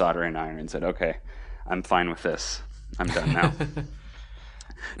dropped my soldering iron and said, okay, I'm fine with this. I'm done now.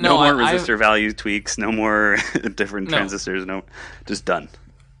 No more resistor value tweaks. No more different transistors. No, just done.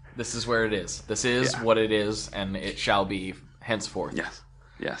 This is where it is. This is what it is, and it shall be henceforth.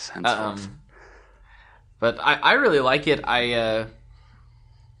 Yes, henceforth. But I really like it. I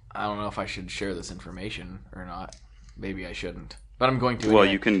don't know if I should share this information or not. Maybe I shouldn't. But I'm going to. Well,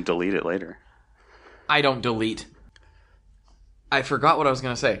 anyway. You can delete it later. I don't delete. I forgot what I was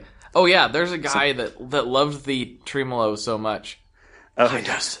going to say. Oh, yeah, there's a guy that loved the tremolo so much. Oh,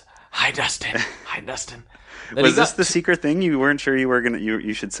 Hi, Dustin. Hi, Dustin. Was this the secret thing you weren't sure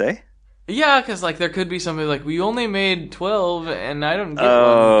you should say? Yeah, because like there could be somebody like, we only made 12 and I don't get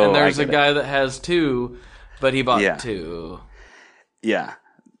one. And there's a guy that has 2, but he bought 2. Yeah.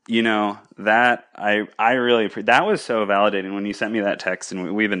 You know, that I really that was so validating when you sent me that text,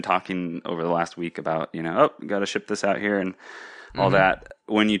 and we've been talking over the last week about, got to ship this out here and all that.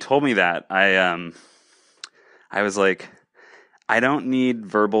 When you told me that, I was like, I don't need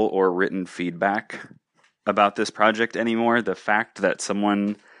verbal or written feedback about this project anymore. The fact that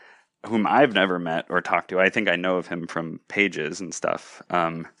someone whom I've never met or talked to, I think I know of him from pages and stuff,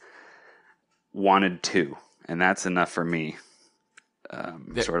 wanted 2, and that's enough for me.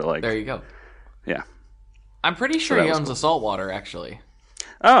 Sort of like, there you go. Yeah, I'm pretty sure he owns a saltwater, actually.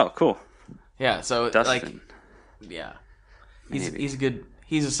 Oh, cool. Yeah, so Dustin. he's good.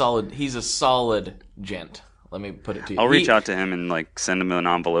 He's a solid gent. Let me put it to you. I'll reach out to him and like send him an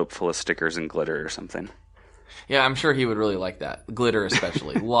envelope full of stickers and glitter or something. Yeah, I'm sure he would really like that. Glitter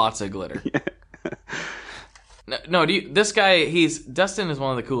especially. Lots of glitter. No, this guy, Dustin is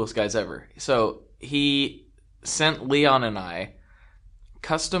one of the coolest guys ever. So he sent Leon and I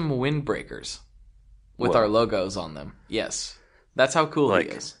custom windbreakers with our logos on them. Yes. That's how cool he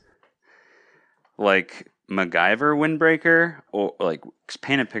is. Like MacGyver windbreaker? Or like,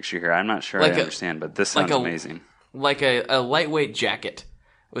 paint a picture here. I'm not sure I understand, but this sounds amazing. Like a lightweight jacket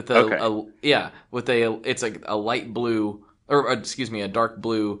with it's like a light blue, or excuse me, a dark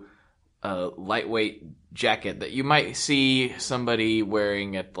blue lightweight jacket that you might see somebody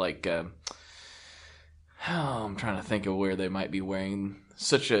wearing at like I'm trying to think of where they might be wearing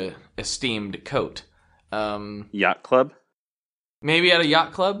such a esteemed coat. Yacht club? Maybe at a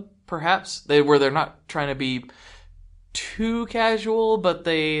yacht club, perhaps. Where they're not trying to be too casual, but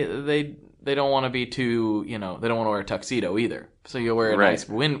they don't want to be too, they don't want to wear a tuxedo either. So you wear a nice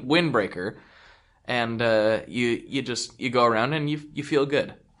windbreaker, and you go around and you feel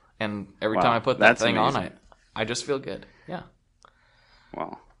good. And every time I put that thing on, I just feel good. Yeah.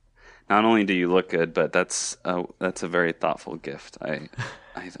 Wow. Not only do you look good, but that's a very thoughtful gift. I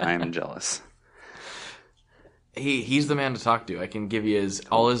am jealous. He's the man to talk to. I can give you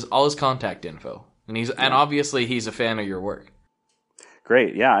all his contact info, and obviously he's a fan of your work.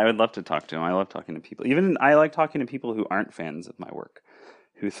 Great, yeah, I would love to talk to him. I love talking to people. Even I like talking to people who aren't fans of my work,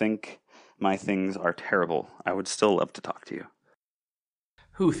 who think my things are terrible. I would still love to talk to you.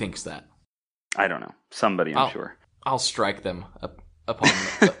 Who thinks that? I don't know. Somebody, I'm sure. I'll strike them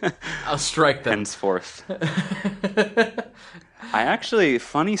I'll strike them. Henceforth.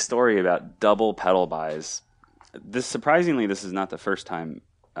 Funny story about double pedal buys. Surprisingly, this is not the first time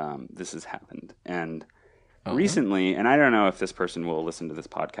this has happened. And recently, and I don't know if this person will listen to this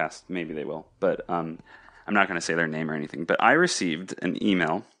podcast, maybe they will, but I'm not going to say their name or anything, but I received an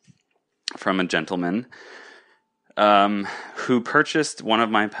email from a gentleman who purchased one of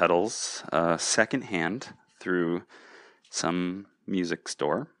my pedals secondhand through some music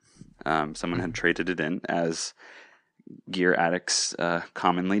store. Someone had traded it in, as gear addicts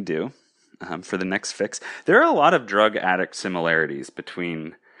commonly do, for the next fix. There are a lot of drug addict similarities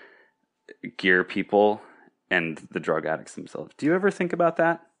between gear people and the drug addicts themselves. Do you ever think about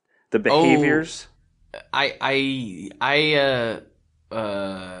that? The behaviors? I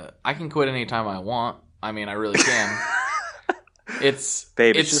can quit anytime I want. I mean, I really can. It's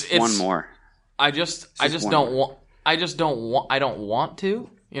just one more. I don't want to.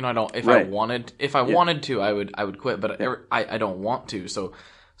 I don't. If I wanted to, I would quit. But I don't want to. So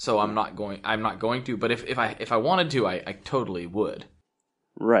I'm not going to. But if I wanted to, I totally would.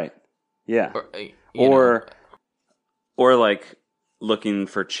 Right. Yeah. Or like looking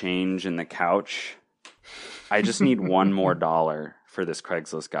for change in the couch. I just need one more dollar for this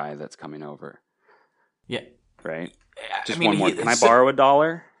Craigslist guy that's coming over. Yeah. Right. Just one more. Can I borrow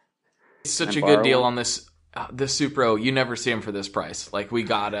 $1? It's such a good deal on this Supro. You never see him for this price. Like, we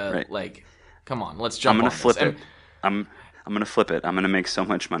gotta come on, let's jump. I'm gonna flip it. I'm I'm going to flip it. I'm going to make so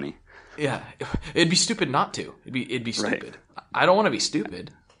much money. Yeah. It'd be stupid not to. It'd be stupid. Right. I don't want to be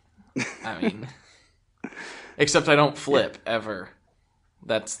stupid. I mean, except I don't flip ever.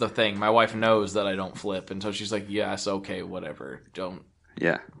 That's the thing. My wife knows that I don't flip, and so she's like, "Yes, okay, whatever. Don't.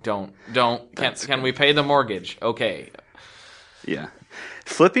 Can we pay the mortgage? Okay." Yeah,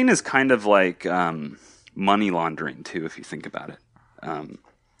 flipping is kind of like money laundering too, if you think about it.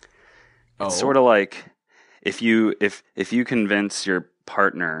 It's sort of like if you convince your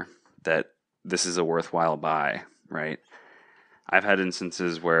partner that this is a worthwhile buy, right? I've had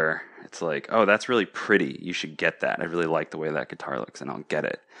instances where it's like, oh, that's really pretty. You should get that. I really like the way that guitar looks, and I'll get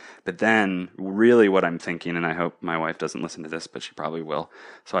it. But then really what I'm thinking, and I hope my wife doesn't listen to this, but she probably will,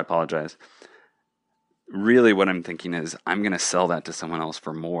 so I apologize. Really what I'm thinking is I'm going to sell that to someone else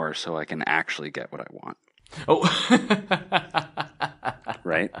for more so I can actually get what I want. Oh.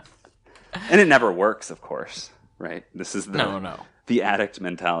 Right? And it never works, of course, right? This is the addict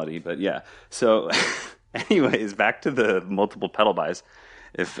mentality, but yeah. So... Anyways, back to the multiple pedal buys,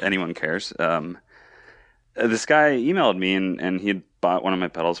 if anyone cares. This guy emailed me, and he had bought one of my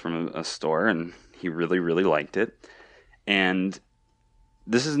pedals from a store, and he really, really liked it. And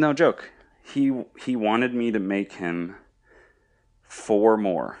this is no joke. He wanted me to make him 4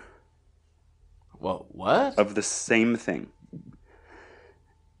 more. Well, what? Of the same thing.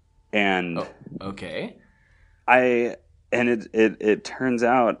 And... okay. And it turns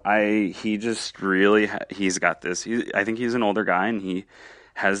out he just really he's got this. I think he's an older guy, and he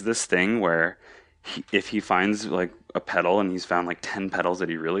has this thing where if he finds like a pedal and he's found like 10 pedals that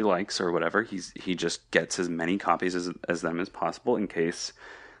he really likes or whatever, he just gets as many copies as them as possible in case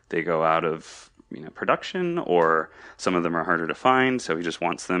they go out of production, or some of them are harder to find. So he just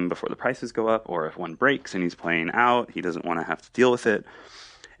wants them before the prices go up, or if one breaks and he's playing out, he doesn't want to have to deal with it.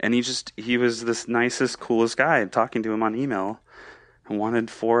 And he was this nicest, coolest guy, talking to him on email, and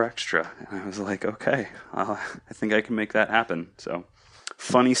wanted 4 extra. And I was like, okay, I think I can make that happen. So,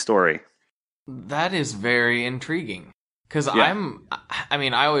 funny story. That is very intriguing. Because yeah.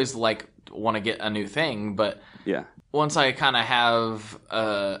 I always want to get a new thing, but yeah. Once I kind of have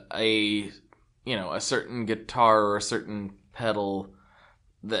a certain guitar or a certain pedal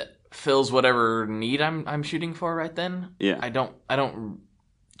that fills whatever need I'm shooting for right then, yeah. I don't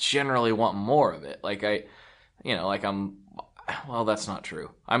generally want more of it. Well, that's not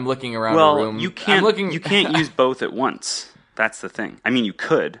true. I'm looking around the room. You can't use both at once. That's the thing. I mean, you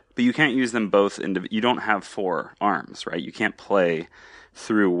could, but you can't use them both. You don't have 4 arms, right? You can't play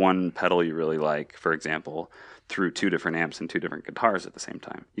through one pedal you really like, for example, through 2 different amps and 2 different guitars at the same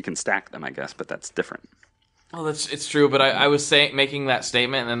time. You can stack them, I guess, but that's different. Well, it's true, but I was making that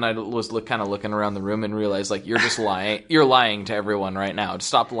statement, and then I was kind of looking around the room and realized, you're just lying. You're lying to everyone right now.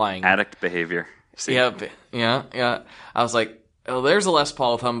 Stop lying. Addict behavior. See? Yep. Yeah. I was like, oh, there's a Les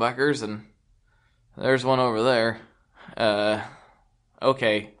Paul with humbuckers, and there's one over there.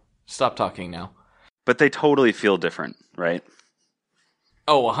 Okay, stop talking now. But they totally feel different, right?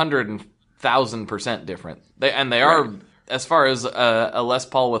 Oh, 100,000% different. They are... As far as a Les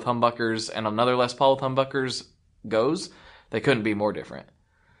Paul with humbuckers and another Les Paul with humbuckers goes, they couldn't be more different.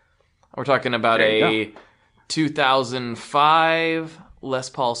 We're talking about a 2005 Les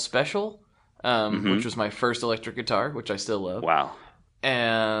Paul Special, which was my first electric guitar, which I still love. Wow.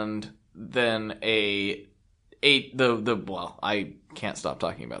 And then I can't stop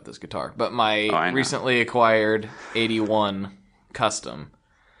talking about this guitar, but my recently acquired 81 Custom.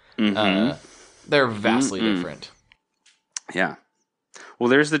 They're vastly different. Yeah. Well,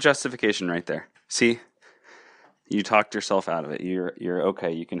 there's the justification right there. See? You talked yourself out of it. You're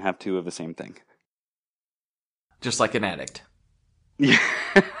okay. You can have 2 of the same thing. Just like an addict. Yeah.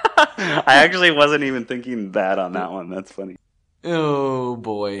 I actually wasn't even thinking that on that one. That's funny. Oh,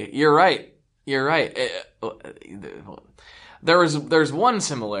 boy. You're right. There's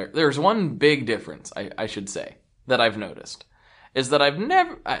one big difference, I should say, that I've noticed. Is that I've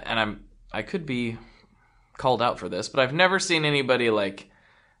never... I could be called out for this, but I've never seen anybody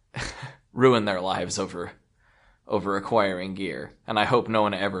ruin their lives over acquiring gear, and I hope no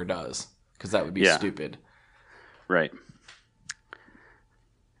one ever does, because that would be stupid. Right.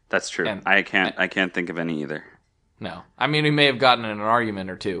 That's true. I can't think of any either. No, I mean, we may have gotten in an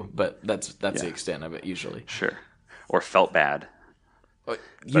argument or two, but that's the extent of it usually. Sure. Or felt bad.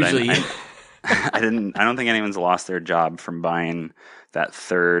 Usually, I don't think anyone's lost their job from buying that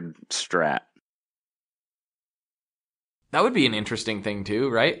 3rd Strat. That would be an interesting thing too,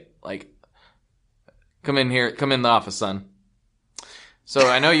 right? Come in the office, son. So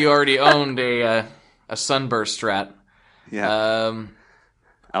I know you already owned a Sunburst Strat. Yeah.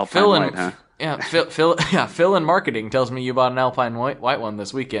 Alpine Light, huh? Yeah, Phil. Yeah, Phil in marketing tells me you bought an Alpine white one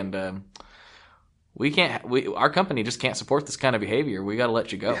this weekend. We can't. Our company just can't support this kind of behavior. We got to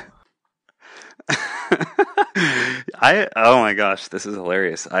let you go. Oh my gosh, this is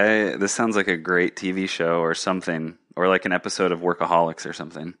hilarious. This sounds like a great TV show or something, or like an episode of Workaholics or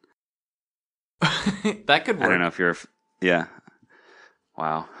something. That could work. I don't know if you're. Yeah.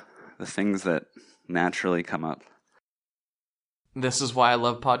 Wow, the things that naturally come up. This is why I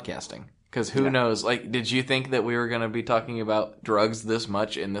love podcasting. Because who knows? Like, did you think that we were going to be talking about drugs this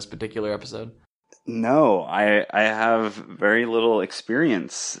much in this particular episode? No, I have very little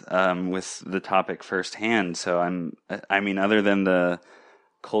experience with the topic firsthand. So I mean, other than the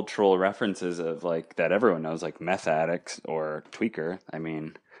cultural references of like that everyone knows, like meth addicts or tweaker. I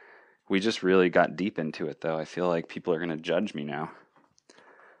mean, we just really got deep into it, though. I feel like people are going to judge me now.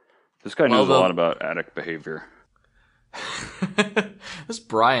 This guy knows a lot about addict behavior. This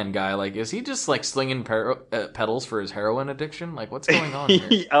Brian guy, like, is he just like slinging pedals for his heroin addiction? Like, what's going on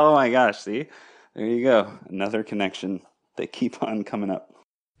here? Oh my gosh! See, there you go, another connection. They keep on coming up.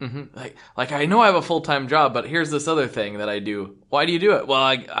 Mm-hmm. Like I know I have a full-time job, but here's this other thing that I do. Why do you do it?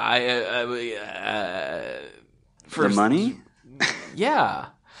 Well, for the money. Yeah,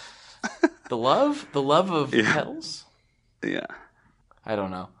 the love of pedals. Yeah, I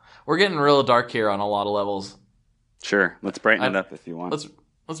don't know. We're getting real dark here on a lot of levels. Sure, let's brighten it up if you want.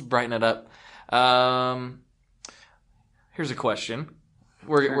 Let's brighten it up. Here's a question.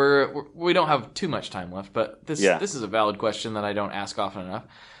 We don't have too much time left, but this is a valid question that I don't ask often enough.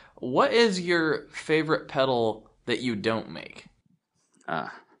 What is your favorite pedal that you don't make?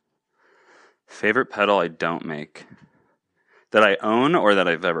 Favorite pedal I don't make that I own or that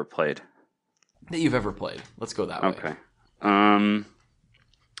I've ever played? That you've ever played. Let's go that way. Okay.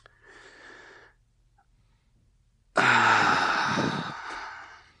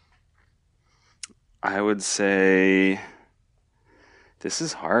 I would say this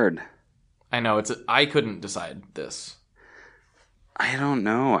is hard. I know I couldn't decide this. I don't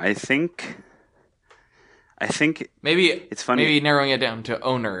know. I think maybe it's funny. Maybe narrowing it down to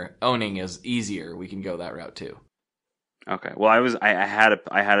owning is easier. We can go that route too. Okay. Well, I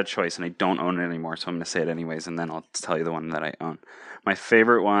had a choice and I don't own it anymore, so I'm going to say it anyways, and then I'll tell you the one that I own. My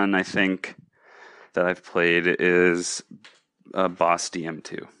favorite one, I think, that I've played is Boss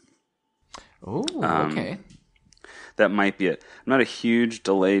DM2. Oh, okay. That might be it. I'm not a huge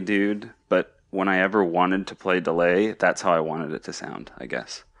delay dude, but when I ever wanted to play delay, that's how I wanted it to sound, I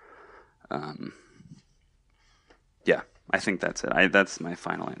guess. Yeah, I think that's it. That's my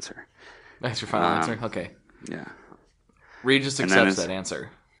final answer. That's your final answer? Okay. Yeah. Reed just accepts that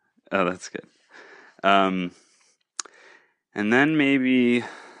answer. Oh, that's good. And then maybe,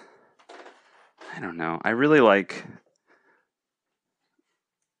 I don't know. I really like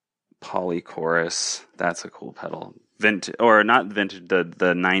Polychorus. That's a cool pedal. Vintage, or not vintage, the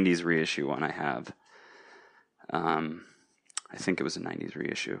 90s reissue one I have. I think it was a 90s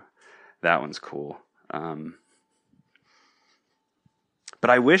reissue. That one's cool. But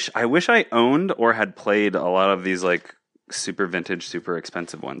I wish I owned or had played a lot of these like super vintage, super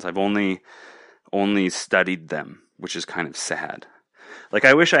expensive ones. I've only studied them, which is kind of sad. Like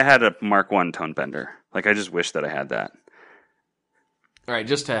I wish I had a Mark I tone bender. Like I just wish that I had that. All right,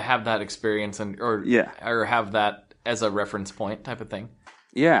 just to have that experience or have that as a reference point type of thing.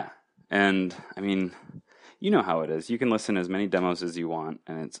 Yeah, and I mean, you know how it is. You can listen to as many demos as you want,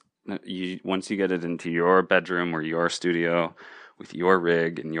 and once you get it into your bedroom or your studio with your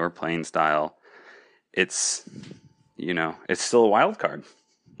rig and your playing style, it's still a wild card.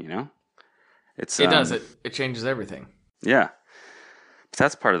 It does it changes everything. Yeah, but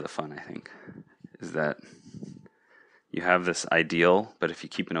that's part of the fun, I think, is that you have this ideal, but if you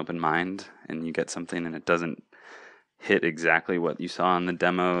keep an open mind and you get something and it doesn't hit exactly what you saw in the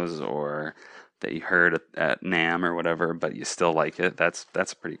demos or that you heard at NAMM or whatever, but you still like it, that's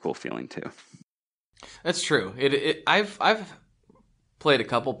a pretty cool feeling too. That's true. I've played a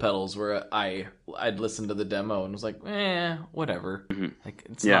couple pedals where I'd listened to the demo and was like, whatever. Mm-hmm. Like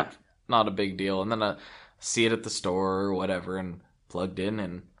it's not a big deal. And then I see it at the store or whatever and plugged in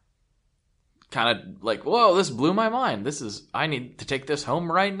and kind of like, whoa, this blew my mind. I need to take this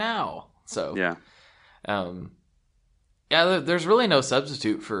home right now. So there's really no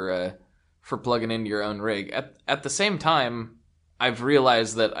substitute for plugging into your own rig. At the same time, I've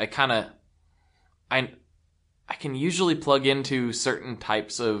realized that I can usually plug into certain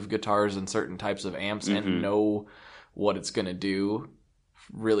types of guitars and certain types of amps and know what it's going to do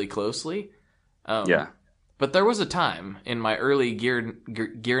really closely. But there was a time in my early gear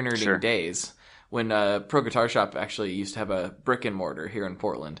nerding days when Pro Guitar Shop actually used to have a brick and mortar here in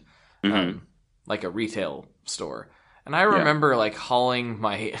Portland. like a retail store. And I remember like hauling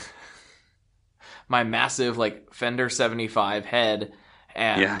my my massive like Fender 75 head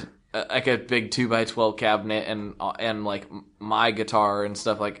and like a big 2x12 cabinet and like my guitar and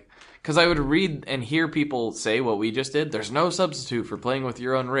stuff, like, because I would read and hear people say what we just did. There's no substitute for playing with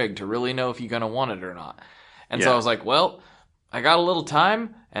your own rig to really know if you're going to want it or not. And so I was like, well, I got a little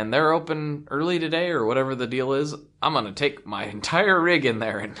time and they're open early today or whatever the deal is. I'm going to take my entire rig in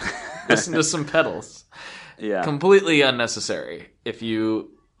there and listen to some pedals. Yeah. Completely unnecessary. If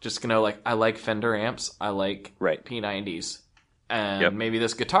you just know, like, I like Fender amps, I like P90s. And maybe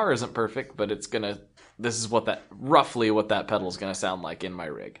this guitar isn't perfect, but this is roughly what that pedal's going to sound like in my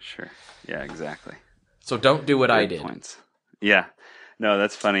rig. Sure. Yeah, exactly. So don't do what I did. Points. Yeah. No,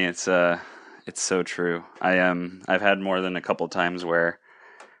 that's funny. It's so true. I've had more than a couple times where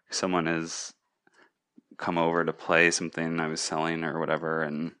someone has come over to play something I was selling or whatever,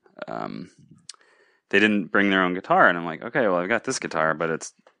 and they didn't bring their own guitar, and I'm like, okay, well, I've got this guitar, but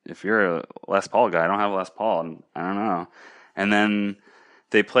if you're a Les Paul guy, I don't have a Les Paul, and I don't know. And then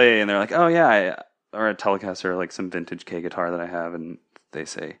they play, and they're like, oh yeah, or a Telecaster, like some vintage K guitar that I have, and they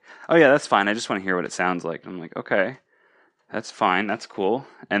say, oh yeah, that's fine, I just want to hear what it sounds like. And I'm like, okay, that's fine, that's cool.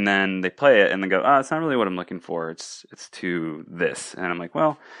 And then they play it, and they go, oh, it's not really what I'm looking for, it's to this. And I'm like,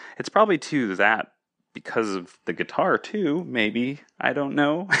 well, it's probably to that because of the guitar too, maybe, I don't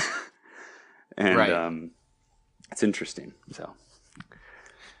know. And it's interesting. So,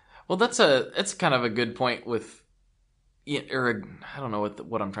 well, it's kind of a good point with, or I don't know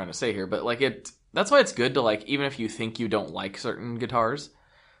what I'm trying to say here, but like that's why it's good to, like, even if you think you don't like certain guitars,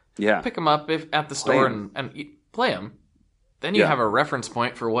 pick them up at the store and play them. Then you have a reference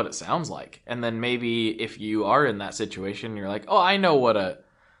point for what it sounds like, and then maybe if you are in that situation, you're like, oh, I know what a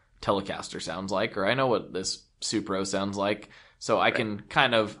Telecaster sounds like, or I know what this Supro sounds like, so I can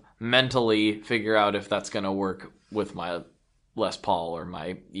kind of mentally figure out if that's going to work with my Les Paul or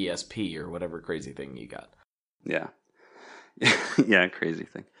my ESP or whatever crazy thing you got. Yeah. Yeah, crazy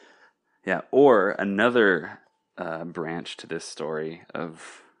thing. Yeah, or another branch to this story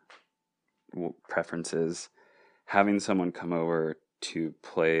of preferences, having someone come over to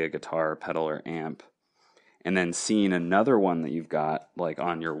play a guitar, pedal, or amp, and then seeing another one that you've got, like,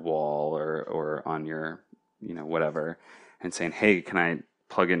 on your wall or on your, whatever, and saying, hey, can I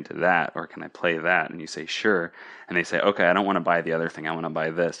plug into that, or can I play that? And you say, sure. And they say, okay, I don't want to buy the other thing, I want to buy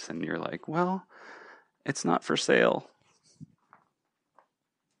this. And you're like, well, it's not for sale.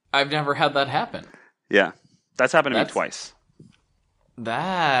 I've never had that happen. Yeah. That's happened to me twice.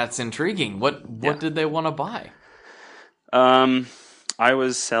 That's intriguing. What did they want to buy? I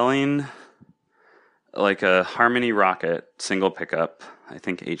was selling like a Harmony Rocket single pickup, I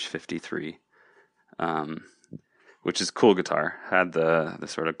think H53, which is a cool guitar. Had the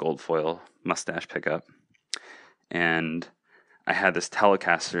sort of gold foil mustache pickup. And I had this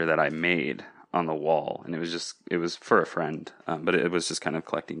Telecaster that I made on the wall, and it was for a friend, but it was just kind of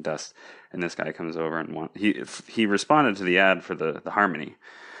collecting dust. And this guy comes over and he responded to the ad for the Harmony,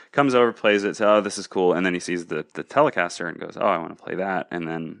 comes over, plays it, says, oh, this is cool, and then he sees the Telecaster and goes, oh, I want to play that. And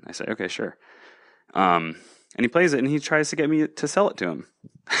then I say, okay, sure. And he plays it, and he tries to get me to sell it to him.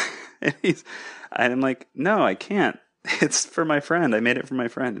 And I'm like, no, I can't. It's for my friend. I made it for my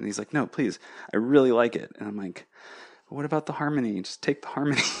friend. And he's like, no, please, I really like it. And I'm like, what about the Harmony? Just take the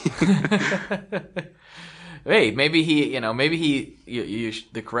Harmony. Hey, maybe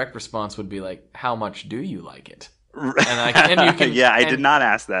the correct response would be like, how much do you like it? And you can, I did not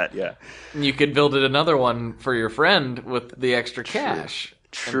ask that. Yeah. You could build it another one for your friend with the extra cash.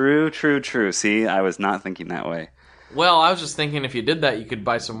 True. See, I was not thinking that way. Well, I was just thinking if you did that, you could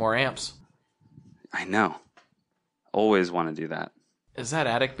buy some more amps. I know. Always want to do that. Is that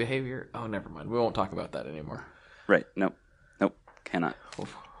addict behavior? Oh, never mind. We won't talk about that anymore. Right. Nope. Cannot.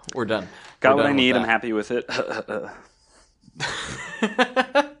 We're done. Got what I need. I'm happy with it.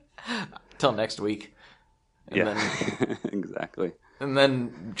 Till next week. And then, exactly. And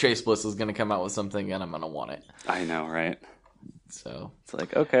then Chase Bliss is going to come out with something, and I'm going to want it. I know, right? So it's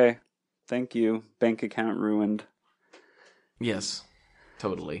like, okay, thank you. Bank account ruined. Yes,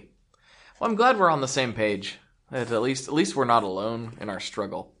 totally. Well, I'm glad we're on the same page. At least we're not alone in our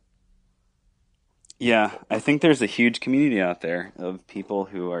struggle. Yeah, I think there's a huge community out there of people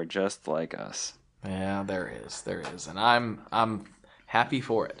who are just like us. Yeah, there is, and I'm happy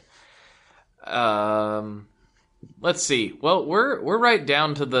for it. Let's see. Well, we're right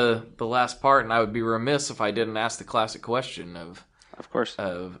down to the last part, and I would be remiss if I didn't ask the classic question of course,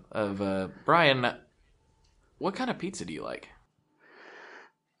 of Brian. What kind of pizza do you like?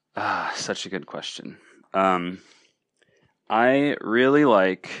 Such a good question. I really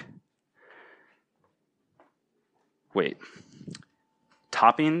like Wait.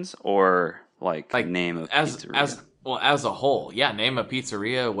 Toppings or like name of as pizzeria? as a whole. Yeah, name a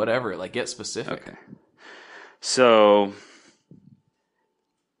pizzeria, whatever. Like, get specific. Okay. So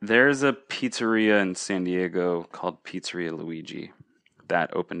there's a pizzeria in San Diego called Pizzeria Luigi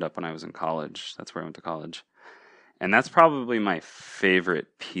that opened up when I was in college. That's where I went to college. And that's probably my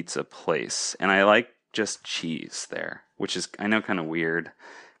favorite pizza place. And I like just cheese there, which is, I know, kind of weird,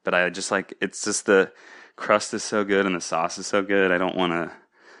 but I just like, it's just the crust is so good and the sauce is so good. I don't want to,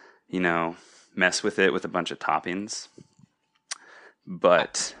 mess with it with a bunch of toppings.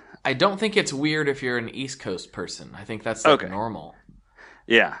 But I don't think it's weird if you're an East Coast person. I think that's like normal.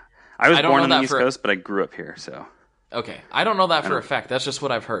 Yeah. I was born on the East Coast, but I grew up here, so. Okay. I don't know that for a fact. That's just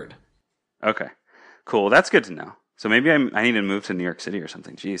what I've heard. Okay. Cool. That's good to know. So maybe I need to move to New York City or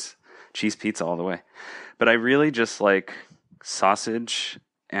something. Jeez. Cheese pizza all the way. But I really just like sausage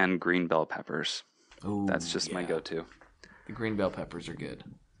and green bell peppers. Ooh, that's just my go-to. The green bell peppers are good.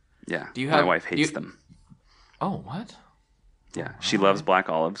 Yeah. My wife hates them. Oh, what? Yeah. She loves black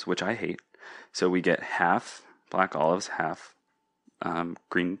olives, which I hate. So we get half black olives, half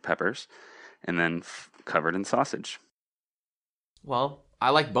green peppers, and then covered in sausage. Well, I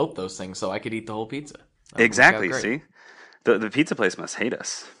like both those things, so I could eat the whole pizza. Exactly, see? The pizza place must hate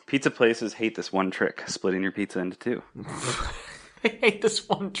us. Pizza places hate this one trick, splitting your pizza into two. They hate this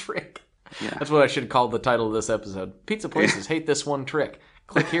one trick. Yeah. That's what I should call the title of this episode. Pizza places hate this one trick.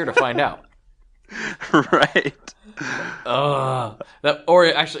 Click here to find out. Right. Or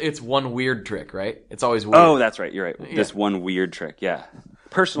actually, it's one weird trick, right? It's always weird. Oh, that's right. You're right. Yeah. This one weird trick, yeah.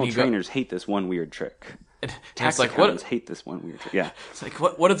 Personal trainers hate this one weird trick. Tax accountants hate this one weird trick. Yeah. It's like,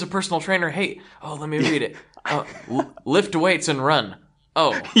 what does a personal trainer hate? Oh, let me read it. Lift weights and run.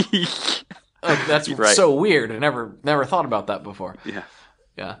 Oh, that's right. So weird. I never thought about that before. Yeah.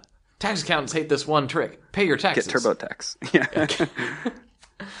 Yeah. Tax accountants hate this one trick. Pay your taxes. Get TurboTax. Yeah.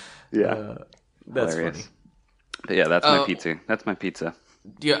 Yeah. That's hilarious. Funny. But yeah, that's my pizza. That's my pizza.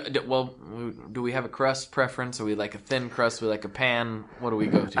 Yeah. Well, do we have a crust preference? Are we like a thin crust? Are we like a pan? What do we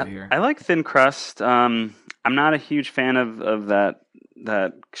go to here? I like thin crust. I'm not a huge fan of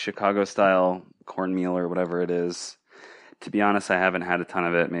that Chicago style cornmeal or whatever it is. To be honest, I haven't had a ton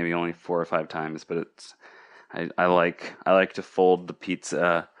of it. Maybe only 4 or 5 times. But I like to fold the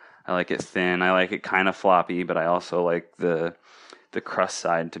pizza. I like it thin. I like it kind of floppy, but I also like the crust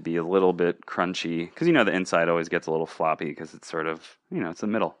side to be a little bit crunchy. Because, the inside always gets a little floppy because it's sort of, it's the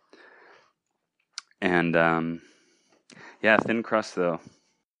middle. And, thin crust, though.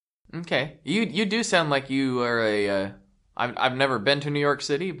 Okay. You do sound like you are I've never been to New York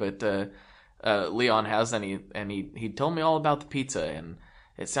City, but Leon has, and he told me all about the pizza, and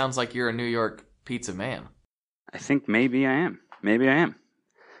it sounds like you're a New York pizza man. I think maybe I am.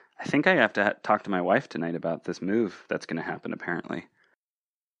 I think I have to talk to my wife tonight about this move that's going to happen, apparently.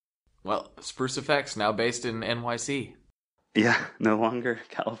 Well, Spruce Effects, now based in NYC. Yeah, no longer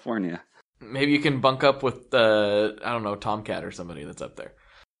California. Maybe you can bunk up with, Tomcat or somebody that's up there.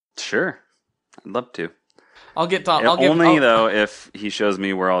 Sure. I'd love to. I'll get Tom. Though, if he shows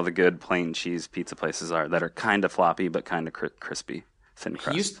me where all the good plain cheese pizza places are that are kind of floppy but kind of crispy, thin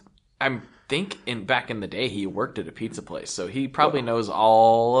crust. I think back in the day he worked at a pizza place, so he probably knows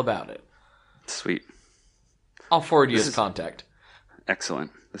all about it. Sweet. I'll forward you his contact.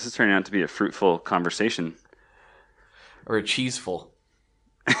 Excellent. This is turning out to be a fruitful conversation. Or a cheeseful.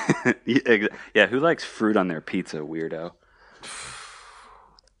 Yeah, who likes fruit on their pizza, weirdo?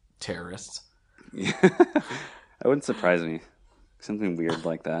 Terrorists. That wouldn't surprise me. Something weird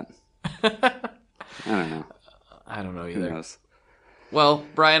like that. I don't know. I don't know either. Who knows? Well,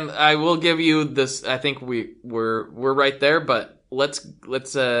 Brian, I will give you this. I think we're right there, but let's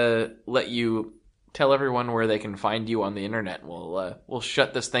let you tell everyone where they can find you on the internet. We'll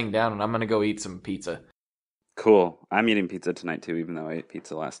shut this thing down, and I'm gonna go eat some pizza. Cool. I'm eating pizza tonight too, even though I ate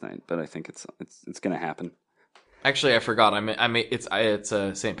pizza last night. But I think it's gonna happen. Actually, I forgot. It's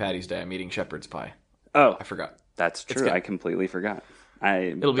St. Patty's Day. I'm eating shepherd's pie. Oh, I forgot. That's true. I completely forgot.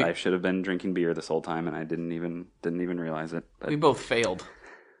 I should have been drinking beer this whole time, and I didn't even realize it. But... We both failed.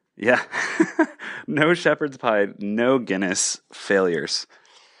 Yeah. No shepherd's pie, no Guinness, failures.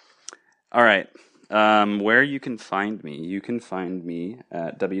 All right. Where you can find me. You can find me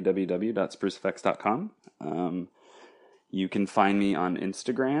at www.spruceeffects.com. You can find me on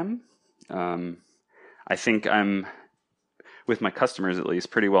Instagram. I think I'm, with my customers at least,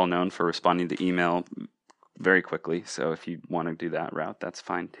 pretty well known for responding to email very quickly. So if you want to do that route, that's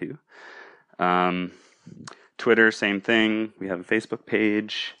fine too. Twitter, same thing. We have a Facebook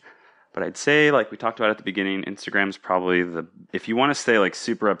page. But I'd say, like we talked about at the beginning, Instagram's probably if you want to stay like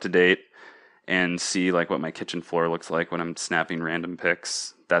super up to date and see like what my kitchen floor looks like when I'm snapping random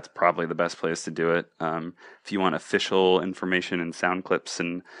pics, that's probably the best place to do it. If you want official information and sound clips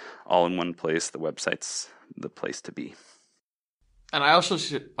and all in one place, the website's the place to be. And I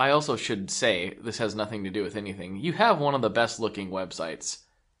also should say, this has nothing to do with anything. You have one of the best looking websites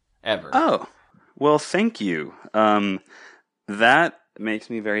ever. Oh, well, thank you. That makes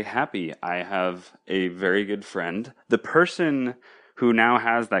me very happy. I have a very good friend. The person who now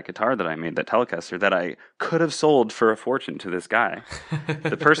has that guitar that I made, that Telecaster, that I could have sold for a fortune to this guy.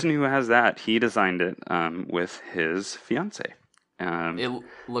 The person who has that, he designed it with his fiance. It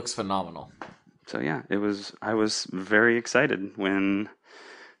looks phenomenal. So yeah, I was very excited when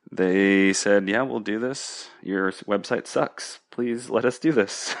they said, yeah, we'll do this. Your website sucks. Please let us do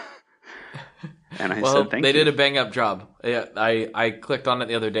this. And I said, thank you. They did a bang up job. Yeah, I clicked on it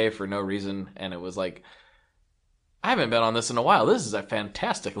the other day for no reason, and it was like, I haven't been on this in a while. This is a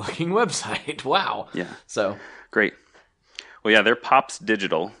fantastic looking website. Wow. Yeah. So great. Well, yeah, they're Pops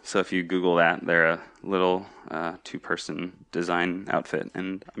Digital. So if you Google that, they're a little 2-person design outfit,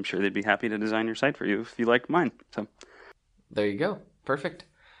 and I'm sure they'd be happy to design your site for you if you like mine. So there you go. Perfect.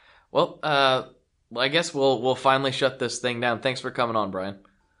 Well, I guess we'll finally shut this thing down. Thanks for coming on, Brian.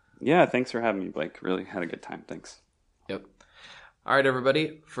 Yeah, thanks for having me, Blake. Really had a good time. Thanks. Yep. All right,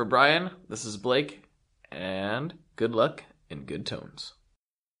 everybody. For Brian, this is Blake, and good luck and good tones.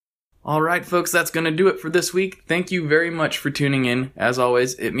 All right, folks, that's going to do it for this week. Thank you very much for tuning in. As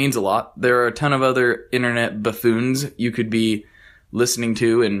always, it means a lot. There are a ton of other internet buffoons you could be listening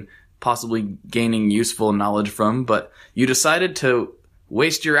to and possibly gaining useful knowledge from, but you decided to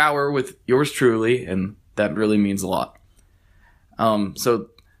waste your hour with yours truly, and that really means a lot. So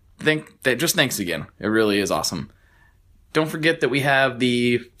thanks again. It really is awesome. Don't forget that we have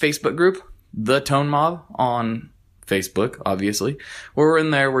the Facebook group, The Tone Mob, on Facebook, obviously. Where we're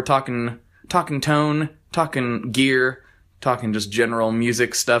in there, we're talking tone, talking gear, talking just general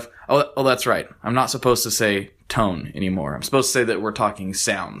music stuff. Oh, that's right. I'm not supposed to say tone anymore. I'm supposed to say that we're talking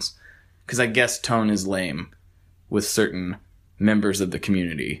sounds. Because I guess tone is lame with certain members of the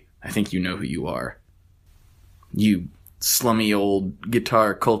community. I think you know who you are. You slummy old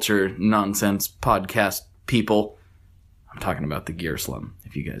guitar culture nonsense podcast people. I'm talking about the Gear Slum,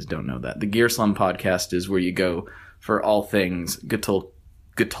 if you guys don't know that. The Gear Slum podcast is where you go for all things guitar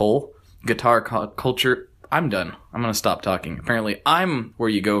culture. I'm done. I'm going to stop talking. Apparently, I'm where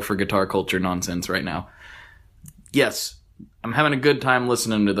you go for guitar culture nonsense right now. Yes, I'm having a good time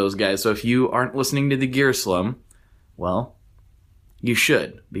listening to those guys. So if you aren't listening to the Gear Slum, well, you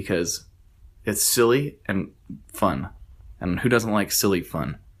should, because it's silly and fun. And who doesn't like silly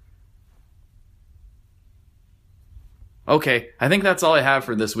fun? Okay, I think that's all I have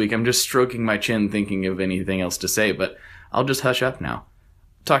for this week. I'm just stroking my chin thinking of anything else to say, but I'll just hush up now.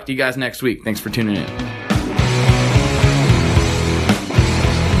 Talk to you guys next week. Thanks for tuning in.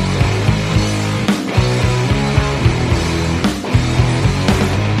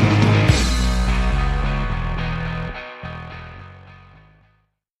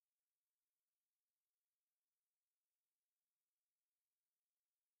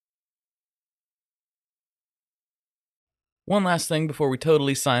 One last thing before we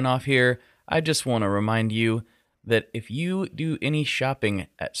totally sign off here, I just want to remind you that if you do any shopping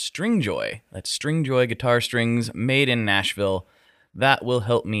at Stringjoy, that's Stringjoy guitar strings made in Nashville, that will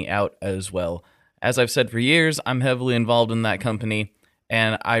help me out as well. As I've said for years, I'm heavily involved in that company,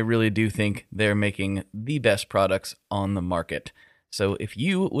 and I really do think they're making the best products on the market. So if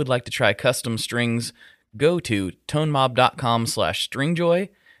you would like to try custom strings, go to tonemob.com/stringjoy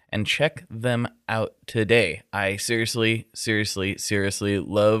and check them out today. I seriously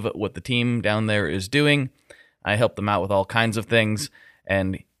love what the team down there is doing. I help them out with all kinds of things,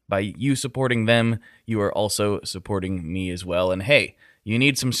 and by you supporting them, you are also supporting me as well. And hey, you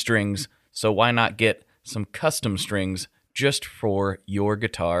need some strings, so why not get some custom strings just for your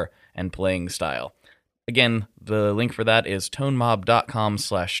guitar and playing style? Again, the link for that is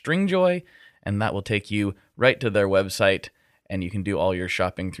tonemob.com/stringjoy, and that will take you right to their website, and you can do all your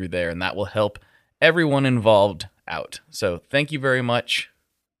shopping through there, and that will help everyone involved out. So thank you very much.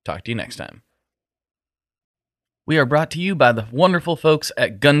 Talk to you next time. We are brought to you by the wonderful folks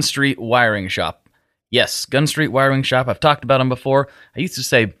at Gun Street Wiring Shop. Yes, Gun Street Wiring Shop. I've talked about them before. I used to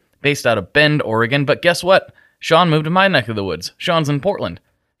say based out of Bend, Oregon, but guess what? Sean moved to my neck of the woods. Sean's in Portland.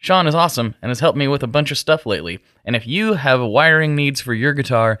 Sean is awesome and has helped me with a bunch of stuff lately. And if you have wiring needs for your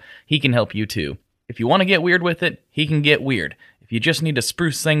guitar, he can help you too. If you want to get weird with it, he can get weird. If you just need to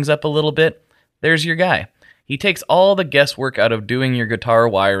spruce things up a little bit, there's your guy. He takes all the guesswork out of doing your guitar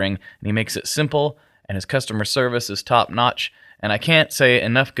wiring, and he makes it simple, and his customer service is top-notch, and I can't say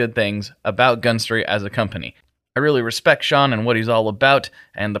enough good things about Gunstreet as a company. I really respect Sean and what he's all about,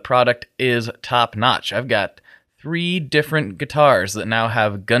 and the product is top-notch. I've got 3 different guitars that now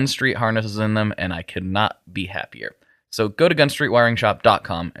have Gunstreet harnesses in them, and I could not be happier. So go to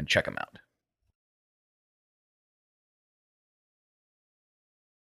gunstreetwiringshop.com and check them out.